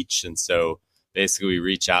 Life's a Beach. And so basically we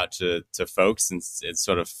reach out to folks, and it's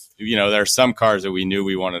sort of, there are some cars that we knew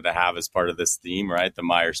we wanted to have as part of this theme, right? The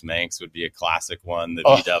Myers-Manx would be a classic one, the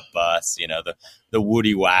beat-up bus, the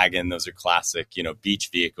Woody wagon. Those are classic, beach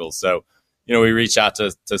vehicles. So, we reach out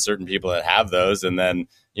to certain people that have those, and then,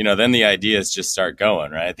 then the ideas just start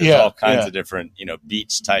going, right? There's all kinds of different,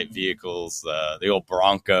 beach type vehicles, the old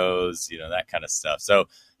Broncos, that kind of stuff. So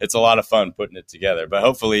it's a lot of fun putting it together, but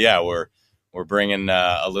hopefully, we're bringing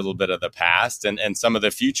a little bit of the past and some of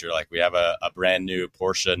the future. Like we have a brand new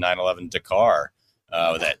Porsche 911 Dakar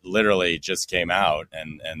that literally just came out,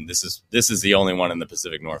 and this is the only one in the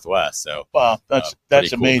Pacific Northwest. So wow, that's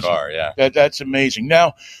cool amazing. Car, yeah, that's amazing.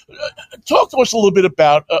 Now, talk to us a little bit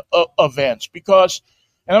about Avance, because,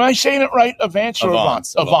 and am I saying it right? Avance or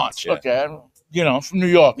Avance? Avance. Yeah. Okay, I'm from New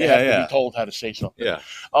York. I have to be told how to say something. Yeah.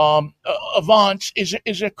 Avance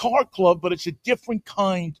is a car club, but it's a different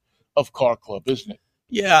kind of car club, isn't it?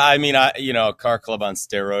 Yeah, a car club on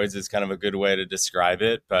steroids is kind of a good way to describe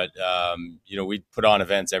it. But, we put on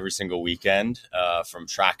events every single weekend, from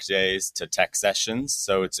track days to tech sessions.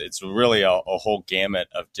 So it's really a whole gamut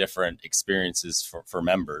of different experiences for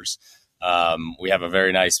members. We have a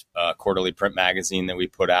very nice quarterly print magazine that we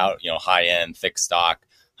put out, high-end, thick stock,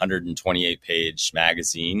 128-page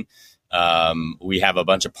magazine. We have a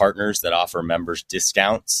bunch of partners that offer members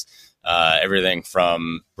discounts. Everything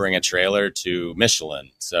from bring a trailer to Michelin.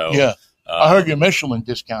 So yeah, I heard your Michelin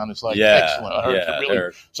discount is excellent. I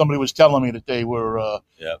heard somebody was telling me that they were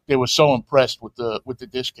so impressed with the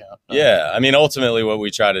discount. Yeah, ultimately what we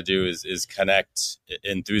try to do is connect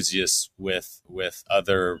enthusiasts with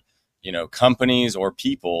other companies or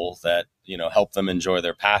people that help them enjoy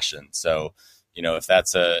their passion. So if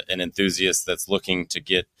that's an enthusiast that's looking to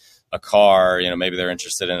get a car, maybe they're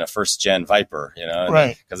interested in a first gen Viper,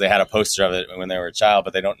 right, because they had a poster of it when they were a child,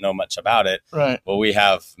 but they don't know much about it. Right. Well, we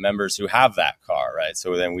have members who have that car, right?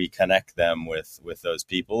 So then we connect them with those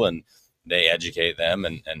people, and they educate them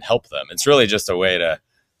and help them. It's really just a way to,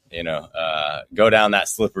 go down that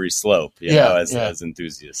slippery slope, as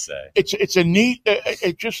enthusiasts say. It's a neat,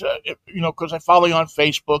 because I follow you on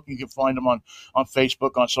Facebook. You can find them on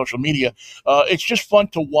Facebook, on social media. It's just fun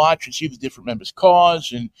to watch and see the different members'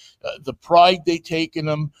 cars and the pride they take in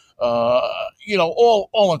them.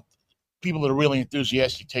 All people that are really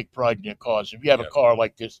enthusiastic take pride in their cars. If you have a car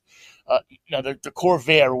like this, the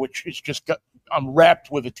Corvair, which is just I'm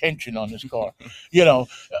wrapped with attention on this car.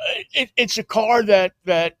 It's a car that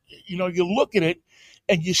you look at it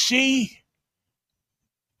and you see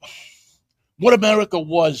what America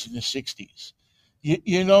was in the 60s.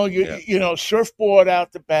 Surfboard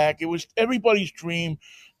out the back. It was everybody's dream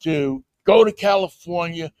to go to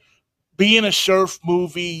California, be in a surf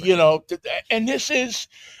movie, and this is,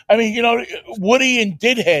 Woody and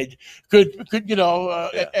Didhead could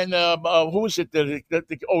and who was it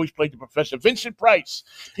that always played the professor? Vincent Price,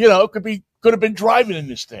 could have been driving in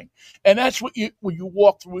this thing. And that's when you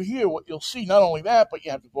walk through here, what you'll see, not only that, but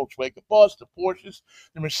you have the Volkswagen Bus, the Porsches,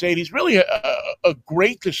 the Mercedes, really a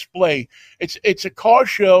great display. It's a car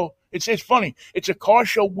show. It's funny. It's a car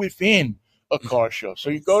show within a car show. So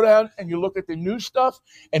you go down and you look at the new stuff,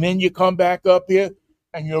 and then you come back up here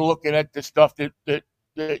and you're looking at the stuff that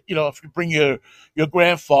if you bring your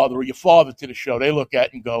grandfather or your father to the show, they look at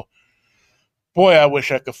it and go, boy, I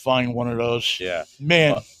wish I could find one of those. Yeah,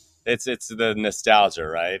 man. Well, it's the nostalgia,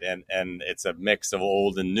 right? And it's a mix of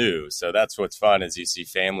old and new. So that's what's fun is you see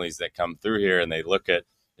families that come through here and they look at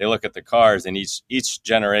they look at the cars, and each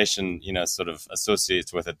generation, sort of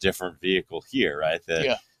associates with a different vehicle here, right?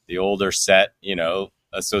 The older set,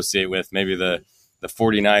 associate with maybe the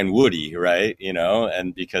 49 Woody, right?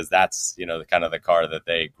 And because that's, the kind of the car that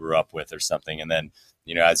they grew up with or something. And then,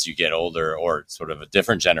 as you get older or sort of a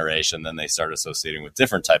different generation, then they start associating with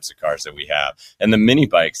different types of cars that we have. And the mini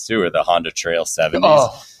bikes too, or the Honda Trail 70s.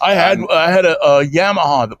 Oh, I had a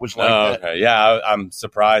Yamaha that was like that. Okay. Yeah, I'm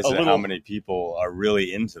surprised at how many people are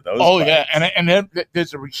really into those. Oh, bikes. yeah, and then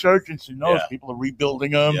there's a resurgence in those. Yeah. People are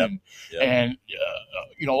rebuilding them, Yep. and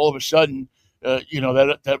all of a sudden,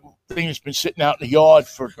 that thing has been sitting out in the yard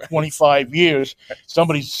for 25 years.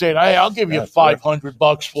 Somebody's saying, "Hey, I'll give you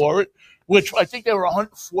 $500 for it," which I think they were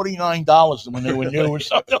 $149 when they were new or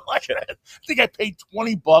something like that. I think I paid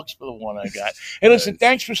 $20 for the one I got. Hey, listen,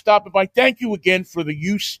 thanks for stopping by. Thank you again for the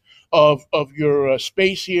use of your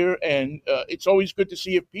space here, and it's always good to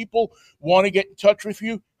see if people want to get in touch with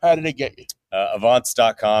you. How do they get you?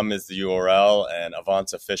 Avance.com is the URL, and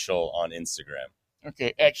Avance Official on Instagram.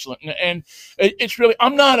 Okay, excellent. And it's really,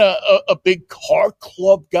 I'm not a big car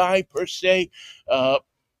club guy per se,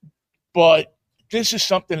 but this is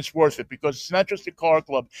something that's worth it because it's not just a car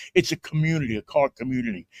club. It's a community, a car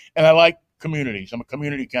community. And I like communities. I'm a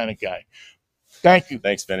community kind of guy. Thank you.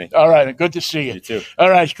 Thanks, Vinnie. All right, and good to see you. You too. All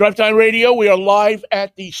right, it's DriveTime Radio. We are live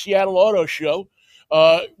at the Seattle Auto Show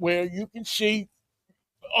where you can see,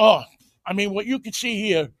 what you can see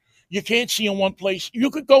here, you can't see in one place.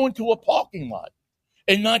 You could go into a parking lot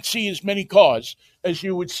and not see as many cars as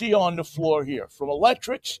you would see on the floor here, from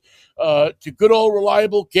electrics to good old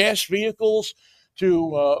reliable gas vehicles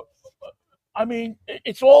to,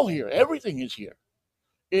 it's all here. Everything is here.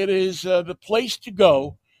 It is the place to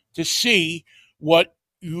go to see what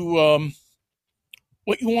you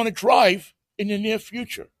want to drive in the near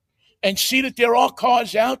future, and see that there are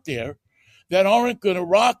cars out there that aren't going to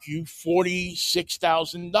rock you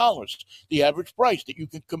 $46,000, the average price, that you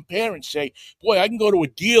can compare and say, boy, I can go to a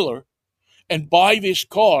dealer and buy this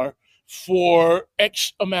car for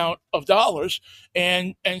X amount of dollars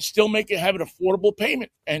and still have an affordable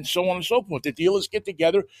payment, and so on and so forth. The dealers get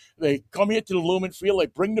together, they come here to the Lumen Field, they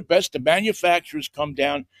bring the best, the manufacturers come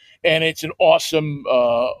down, and it's an awesome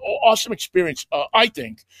experience, I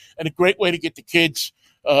think, and a great way to get the kids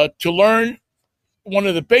to learn one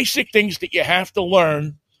of the basic things that you have to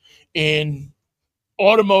learn in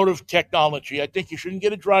automotive technology. I think you shouldn't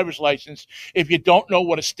get a driver's license if you don't know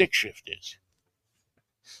what a stick shift is.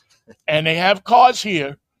 And they have cars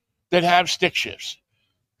here that have stick shifts.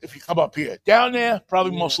 If you come up here, down there,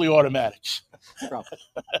 probably mostly automatics.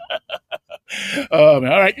 All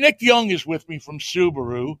right, Nick Young is with me from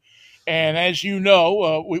Subaru, and as you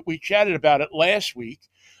know, we chatted about it last week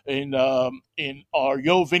in our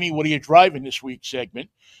Yo Vinnie, what are you driving this week segment.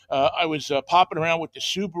 I was popping around with the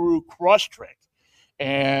Subaru Crosstrek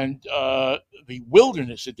and the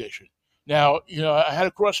Wilderness Edition. Now, I had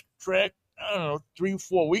a Crosstrek, I don't know, 3 or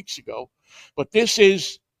 4 weeks ago, but this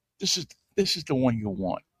is the one you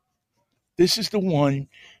want. This is the one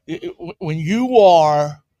when you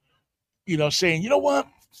are, saying, you know what,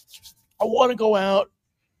 I want to go out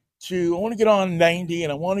I want to get on 90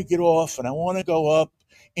 and I want to get off and I want to go up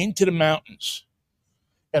into the mountains,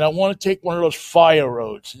 and I want to take one of those fire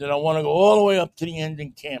roads, and then I want to go all the way up to the end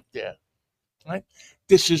and camp there. Right?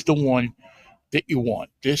 This is the one that you want.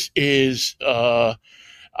 This is,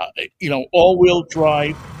 all-wheel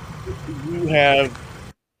drive. You have,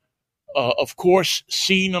 of course,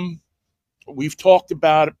 seen them. We've talked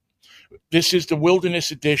about it. This is the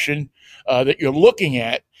Wilderness Edition that you're looking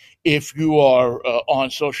at if you are on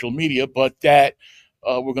social media, but that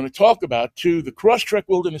we're going to talk about, too, the Crosstrek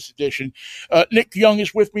Wilderness Edition. Nick Young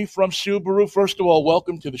is with me from Subaru. First of all,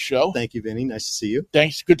 welcome to the show. Thank you, Vinnie. Nice to see you.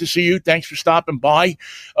 Thanks. Good to see you. Thanks for stopping by.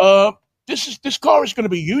 This car is going to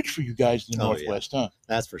be huge for you guys in the Northwest, huh?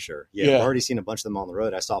 That's for sure. Yeah, I've already seen a bunch of them on the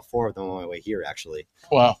road. I saw 4 of them on my way here, actually.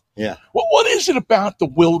 Wow. Yeah. What is it about the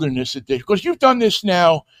Wilderness Edition? Because you've done this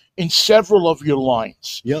now in several of your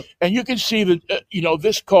lines. Yep. And you can see that,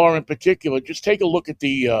 this car in particular, just take a look at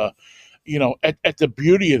the, at the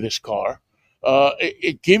beauty of this car.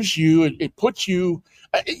 It gives you, it puts you,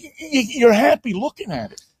 you're happy looking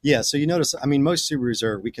at it. Yeah, so you notice, most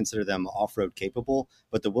Subarus we consider them off-road capable,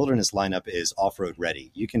 but the Wilderness lineup is off-road ready.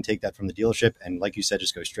 You can take that from the dealership and, like you said,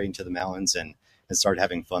 just go straight into the mountains and start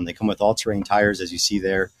having fun. They come with all-terrain tires, as you see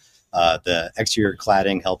there. The exterior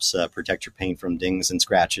cladding helps protect your paint from dings and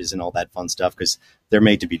scratches and all that fun stuff because they're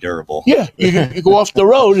made to be durable. Yeah, you go off the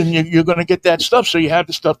road and you're going to get that stuff. So you have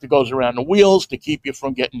the stuff that goes around the wheels to keep you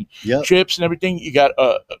from getting chips and everything. You got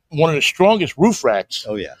one of the strongest roof racks.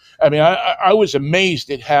 Oh, yeah. I was amazed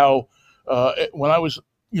at how when I was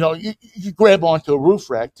you grab onto a roof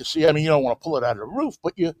rack to see. I mean, you don't want to pull it out of the roof,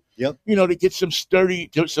 but to get some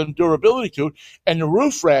some durability to it. And the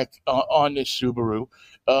roof rack on this Subaru,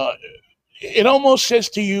 it almost says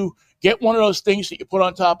to you, get one of those things that you put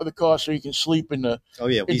on top of the car so you can sleep in the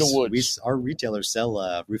woods. Our retailers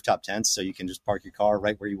sell rooftop tents, so you can just park your car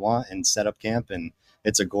right where you want and set up camp, and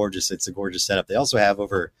it's a gorgeous setup. They also have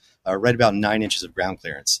over right about 9 inches of ground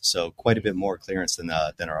clearance, so quite a bit more clearance than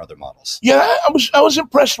our other models. Yeah, I was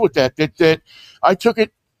impressed with that. That I took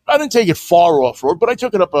it. I didn't take it far off road, but I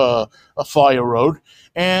took it up a fire road,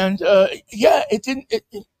 and it didn't. It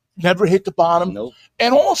never hit the bottom. Nope.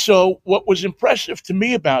 And also, what was impressive to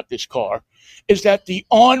me about this car is that the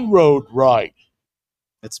on-road ride,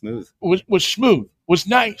 it's smooth. Was smooth. Was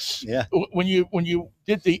nice. Yeah. When you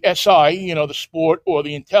did the SI, the Sport or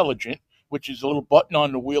the Intelligent, which is a little button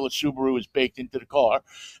on the wheel that Subaru is baked into the car,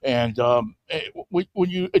 and when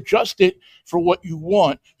you adjust it for what you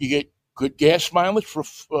want, you get good gas mileage for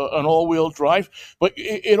an all-wheel drive, but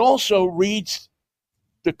it also reads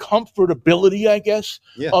the comfortability, I guess,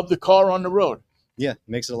 of the car on the road. Yeah, it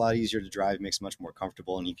makes it a lot easier to drive, makes it much more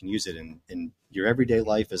comfortable, and you can use it in your everyday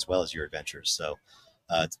life as well as your adventures. So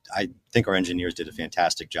I think our engineers did a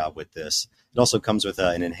fantastic job with this. It also comes with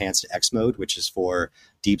an enhanced X mode, which is for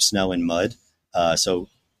deep snow and mud. So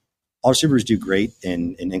all Subarus do great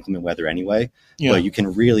in inclement weather anyway, but you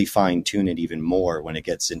can really fine tune it even more when it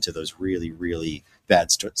gets into those really, really bad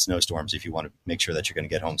snowstorms if you want to make sure that you're going to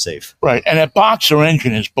get home safe. Right. And that Boxer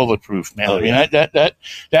engine is bulletproof, man. I mean,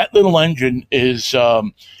 that little engine is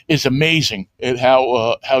amazing at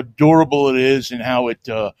how durable it is and how it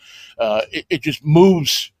just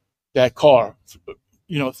moves that car,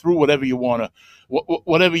 through whatever you want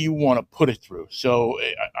to put it through. So,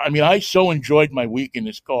 I mean, I so enjoyed my week in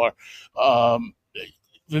this car.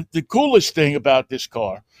 The coolest thing about this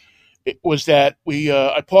car, it was that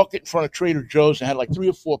I parked it in front of Trader Joe's and had like 3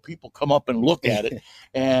 or 4 people come up and look at it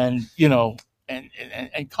and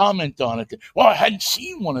comment on it. Well, I hadn't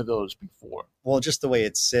seen one of those before. Well, just the way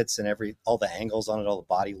it sits and all the angles on it, all the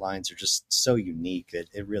body lines are just so unique.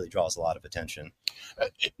 It really draws a lot of attention.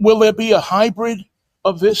 Will there be a hybrid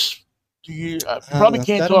of this? You probably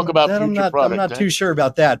can't talk about future products. I'm not too sure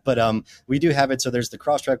about that, but we do have it. So there's the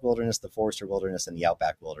Crosstrek Wilderness, the Forester Wilderness, and the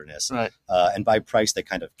Outback Wilderness. Right. And by price, they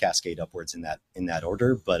kind of cascade upwards in that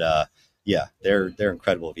order. But they're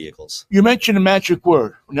incredible vehicles. You mentioned a magic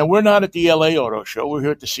word. Now, we're not at the LA Auto Show. We're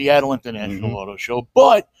here at the Seattle International Auto Show.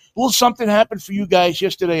 But a little something happened for you guys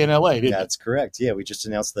yesterday in LA, didn't it? That's correct. Yeah, we just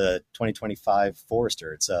announced the 2025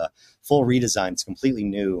 Forester. It's a full redesign. It's completely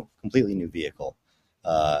new vehicle.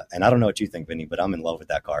 And I don't know what you think, Vinny, but I'm in love with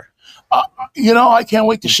that car. I can't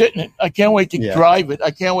wait to sit in it. I can't wait to drive it.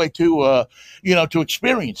 I can't wait to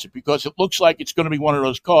experience it because it looks like it's going to be one of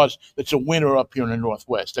those cars that's a winner up here in the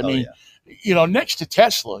Northwest. I mean, next to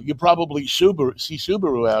Tesla, you probably see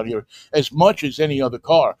Subaru out here as much as any other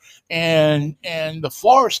car. And the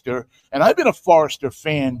Forester, and I've been a Forester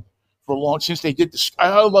fan for long since they did this.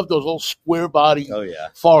 I love those old square body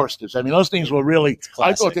Foresters. I mean, those things were really.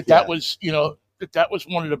 I thought that was that was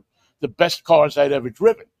one of the best cars I'd ever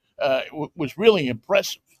driven. It was really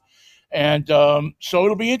impressive. And so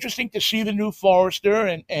it'll be interesting to see the new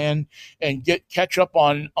Forester and catch up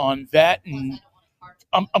on that. And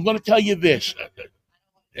I'm going to tell you this,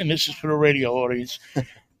 and this is for the radio audience.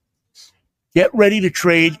 Get ready to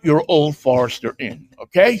trade your old Forester in,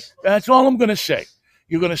 okay? That's all I'm going to say.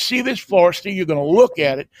 You're going to see this Forester. You're going to look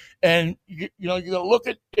at it, and you're going to look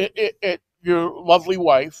at your lovely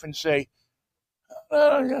wife and say,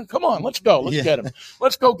 come on, let's go. Let's get them.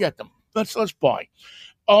 Let's go get them. Let's buy.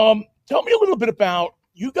 Tell me a little bit about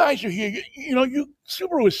you guys are here.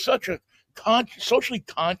 Subaru is such a socially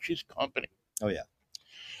conscious company. Oh yeah.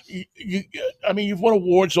 You've won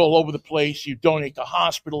awards all over the place. You donate to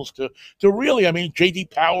hospitals to really. I mean, J.D.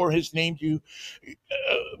 Power has named you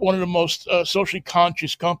one of the most socially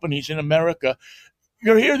conscious companies in America.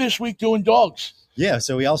 You're here this week doing dogs. Yeah,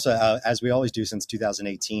 so we also, as we always do since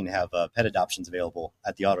 2018, have pet adoptions available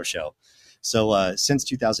at the auto show. So since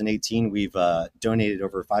 2018, we've donated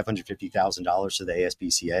over $550,000 to the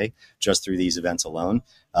ASPCA just through these events alone.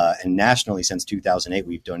 And nationally, since 2008,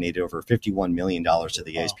 we've donated over $51 million to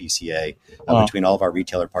the ASPCA between all of our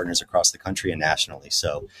retailer partners across the country and nationally.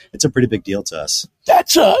 So it's a pretty big deal to us.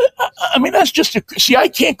 That's just I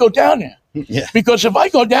can't go down there. Yeah. Because if I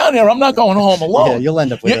go down there, I'm not going home alone. Yeah, you'll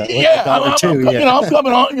end up with a dog or two. I'm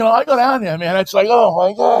coming home. I go down there, man. It's like, oh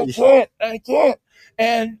my God, I can't.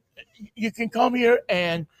 And you can come here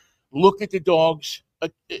and look at the dogs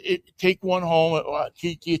take one home?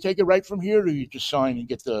 Do you take it right from here, or do you just sign and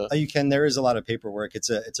get the? You can. There is a lot of paperwork. It's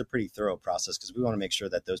a pretty thorough process because we want to make sure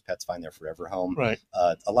that those pets find their forever home. Right.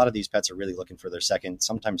 A lot of these pets are really looking for their second,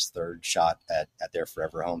 sometimes third shot at their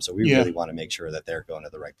forever home. So we really want to make sure that they're going to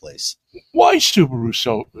the right place. Why Subaru?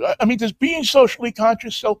 So, I mean, does being socially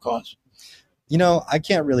conscious sell cars? I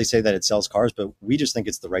can't really say that it sells cars, but we just think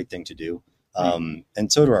it's the right thing to do.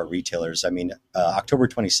 And so do our retailers. I mean, October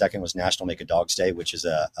 22nd was National Make a Dog's Day, which is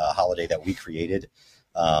a holiday that we created.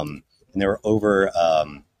 And there were over,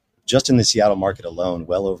 just in the Seattle market alone,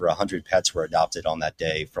 well over 100 pets were adopted on that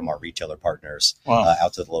day from our retailer partners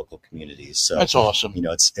out to the local communities. So that's awesome.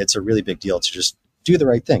 It's a really big deal to just do the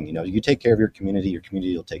right thing. You take care of your community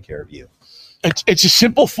will take care of you. It's a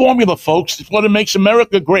simple formula, folks. It's what makes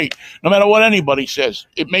America great. No matter what anybody says,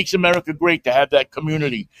 it makes America great to have that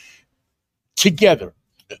community together,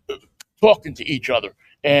 talking to each other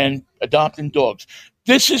and adopting dogs.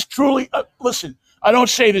 This is truly, listen, I don't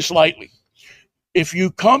say this lightly. If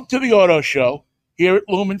you come to the auto show here at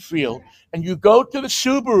Lumen Field and you go to the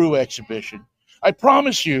Subaru exhibition, I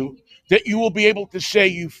promise you that you will be able to say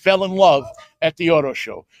you fell in love at the auto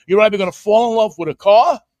show. You're either going to fall in love with a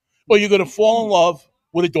car or you're going to fall in love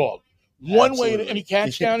with a dog. One Absolutely. way, any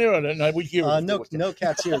cats down here? Or no, we hear no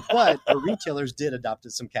cats here, but the retailers did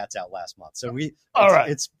adopt some cats out last month. So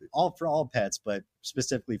it's all for all pets, but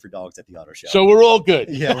specifically for dogs at the auto show. So we're all good.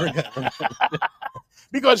 Yeah, we're good.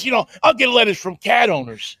 Because, I'll get letters from cat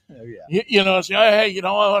owners. Oh, yeah. Say, hey,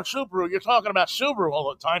 Subaru, you're talking about Subaru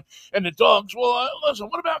all the time. And the dogs, well, listen,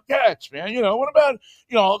 what about cats, man? What about,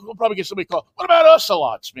 we'll probably get somebody called, what about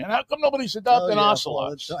ocelots, man? How come nobody's adopting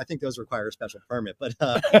ocelots? Well, I think those require a special permit. But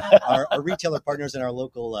our retailer partners and our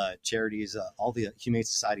local charities, all the humane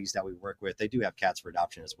societies that we work with, they do have cats for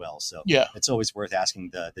adoption as well. So it's always worth asking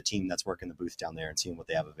the team that's working the booth down there and seeing what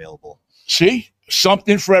they have available. See?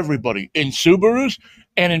 Something for everybody in Subarus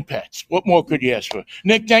and in pets. What more could you ask for?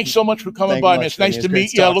 Nick, thanks so much for coming by, man. It's nice to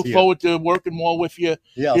meet you. I look forward to working more with you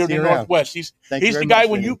here in the Northwest. He's the guy,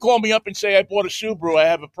 when you call me up and say, I bought a Subaru, I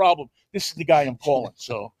have a problem, this is the guy I'm calling.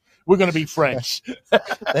 So we're going to be friends.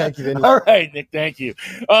 Thank you, Vinnie. All right, Nick, thank you.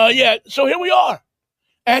 So here we are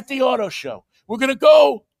at the auto show. We're going to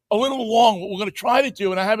go a little long. What we're going to try to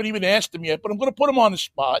do, and I haven't even asked him yet, but I'm going to put him on the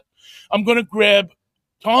spot. I'm going to grab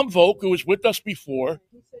Tom Volk, who was with us before,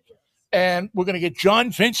 and we're going to get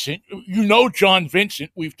John Vincent. John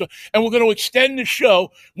Vincent. And we're going to extend the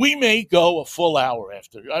show. We may go a full hour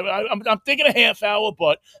after. I'm thinking a half hour,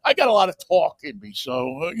 but I got a lot of talk in me.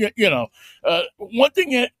 So, one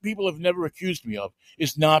thing that people have never accused me of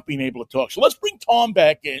is not being able to talk. So let's bring Tom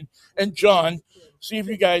back in, and John, see if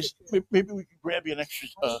you guys, maybe we can grab you an extra.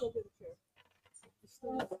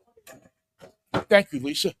 Thank you,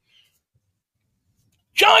 Lisa.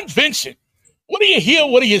 John Vincent, what do you hear?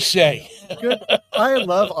 What do you say? Good. I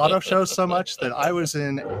love auto shows so much that I was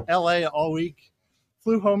in LA all week,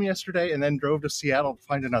 flew home yesterday, and then drove to Seattle to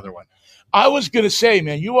find another one. I was going to say,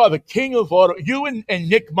 man, you are the king of auto. You and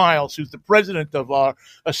Nick Miles, who's the president of our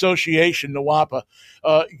association, NWAPA,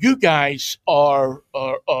 you guys are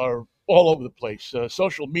all over the place.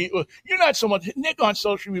 Social media. You're not so much Nick on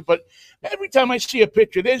social media, but every time I see a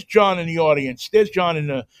picture, there's John in the audience. There's John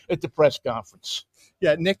at the press conference.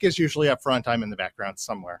 Yeah, Nick is usually up front. I'm in the background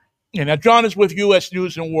somewhere. Yeah, now John is with U.S.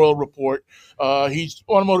 News and World Report. He's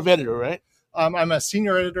automotive editor, right? I'm a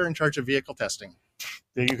senior editor in charge of vehicle testing.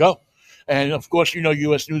 There you go. And, of course,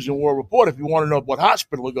 U.S. News and World Report. If you want to know what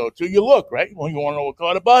hospital to go to, you look, right? When you want to know what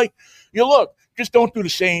car to buy, you look. Just don't do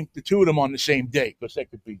the two of them on the same day, because that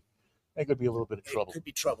could be a little bit of trouble. It could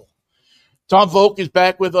be trouble. Tom Volk is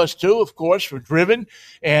back with us, too, of course, for Driven.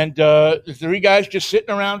 And the three guys just sitting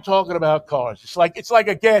around talking about cars. It's like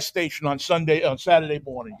a gas station on Saturday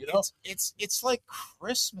morning, It's like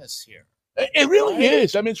Christmas here. It really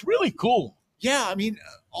is. I mean, it's really cool. Yeah, I mean,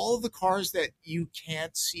 all of the cars that you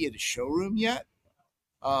can't see at a showroom yet,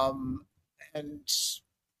 and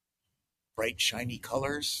bright, shiny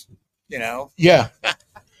colors, Yeah.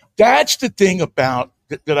 That's the thing about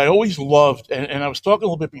that I always loved, and I was talking a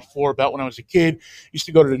little bit before about when I was a kid. I used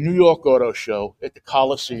to go to the New York Auto Show at the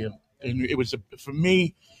Coliseum, and it was for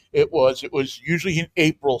me. It was usually in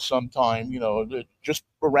April sometime, just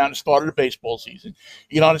around the start of the baseball season.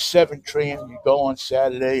 You get on a 7 train, you go on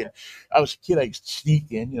Saturday, and I was a kid. I used to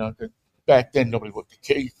sneak in, back then nobody would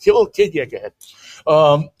kill a little kid, yeah, go ahead.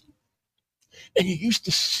 And you used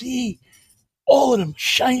to see all of them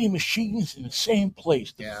shiny machines in the same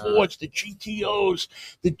place. The Fords, the GTOs,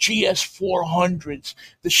 the GS400s,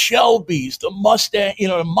 the Shelbys, the Mustang,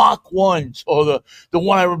 the Mach 1s, or the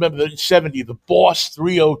one I remember in the 70s, the Boss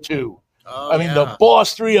 302. Oh, I mean, the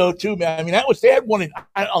Boss 302, man. I mean, they had one in,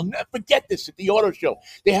 I'll never forget this at the auto show.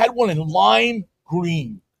 They had one in lime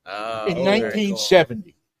green in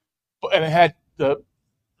 1970. Cool. And it had the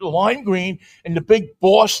lime green and the big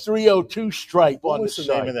Boss 302 stripe on the side. What was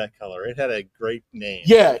the name of that color? It had a great name.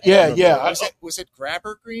 Yeah. Was it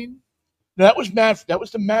Grabber green? That was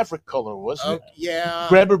the Maverick color, wasn't it? Yeah.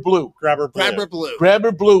 Grabber blue. Grabber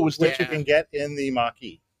blue was which you can get in the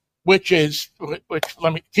Mach-E. Can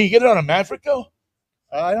you get it on a Maverick though?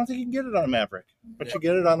 I don't think you can get it on a Maverick, but you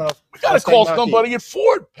get it on a. We gotta call somebody at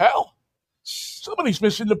Ford, pal. Somebody's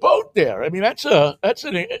missing the boat there. I mean,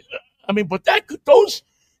 those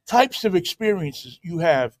types of experiences you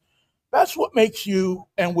have, that's what makes you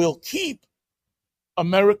and will keep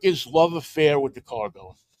America's love affair with the car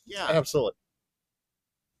going. Yeah, absolutely.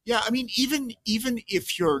 Yeah, I mean, even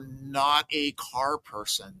if you're not a car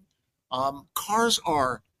person, cars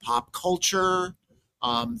are pop culture,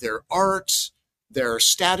 they're art, they're a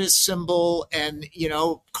status symbol, and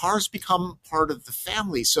cars become part of the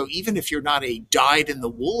family. So even if you're not a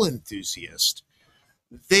dyed-in-the-wool enthusiast,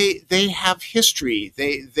 they have history.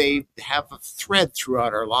 They have a thread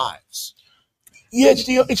throughout our lives. Yeah,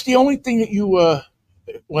 it's the only thing that you.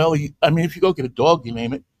 If you go get a dog, you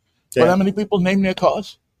name it. Yeah. But how many people name their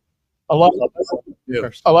cars? A lot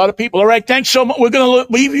of people. All right, thanks so much. We're going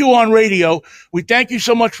to leave you on radio. We thank you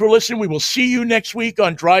so much for listening. We will see you next week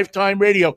on DriveTime Radio.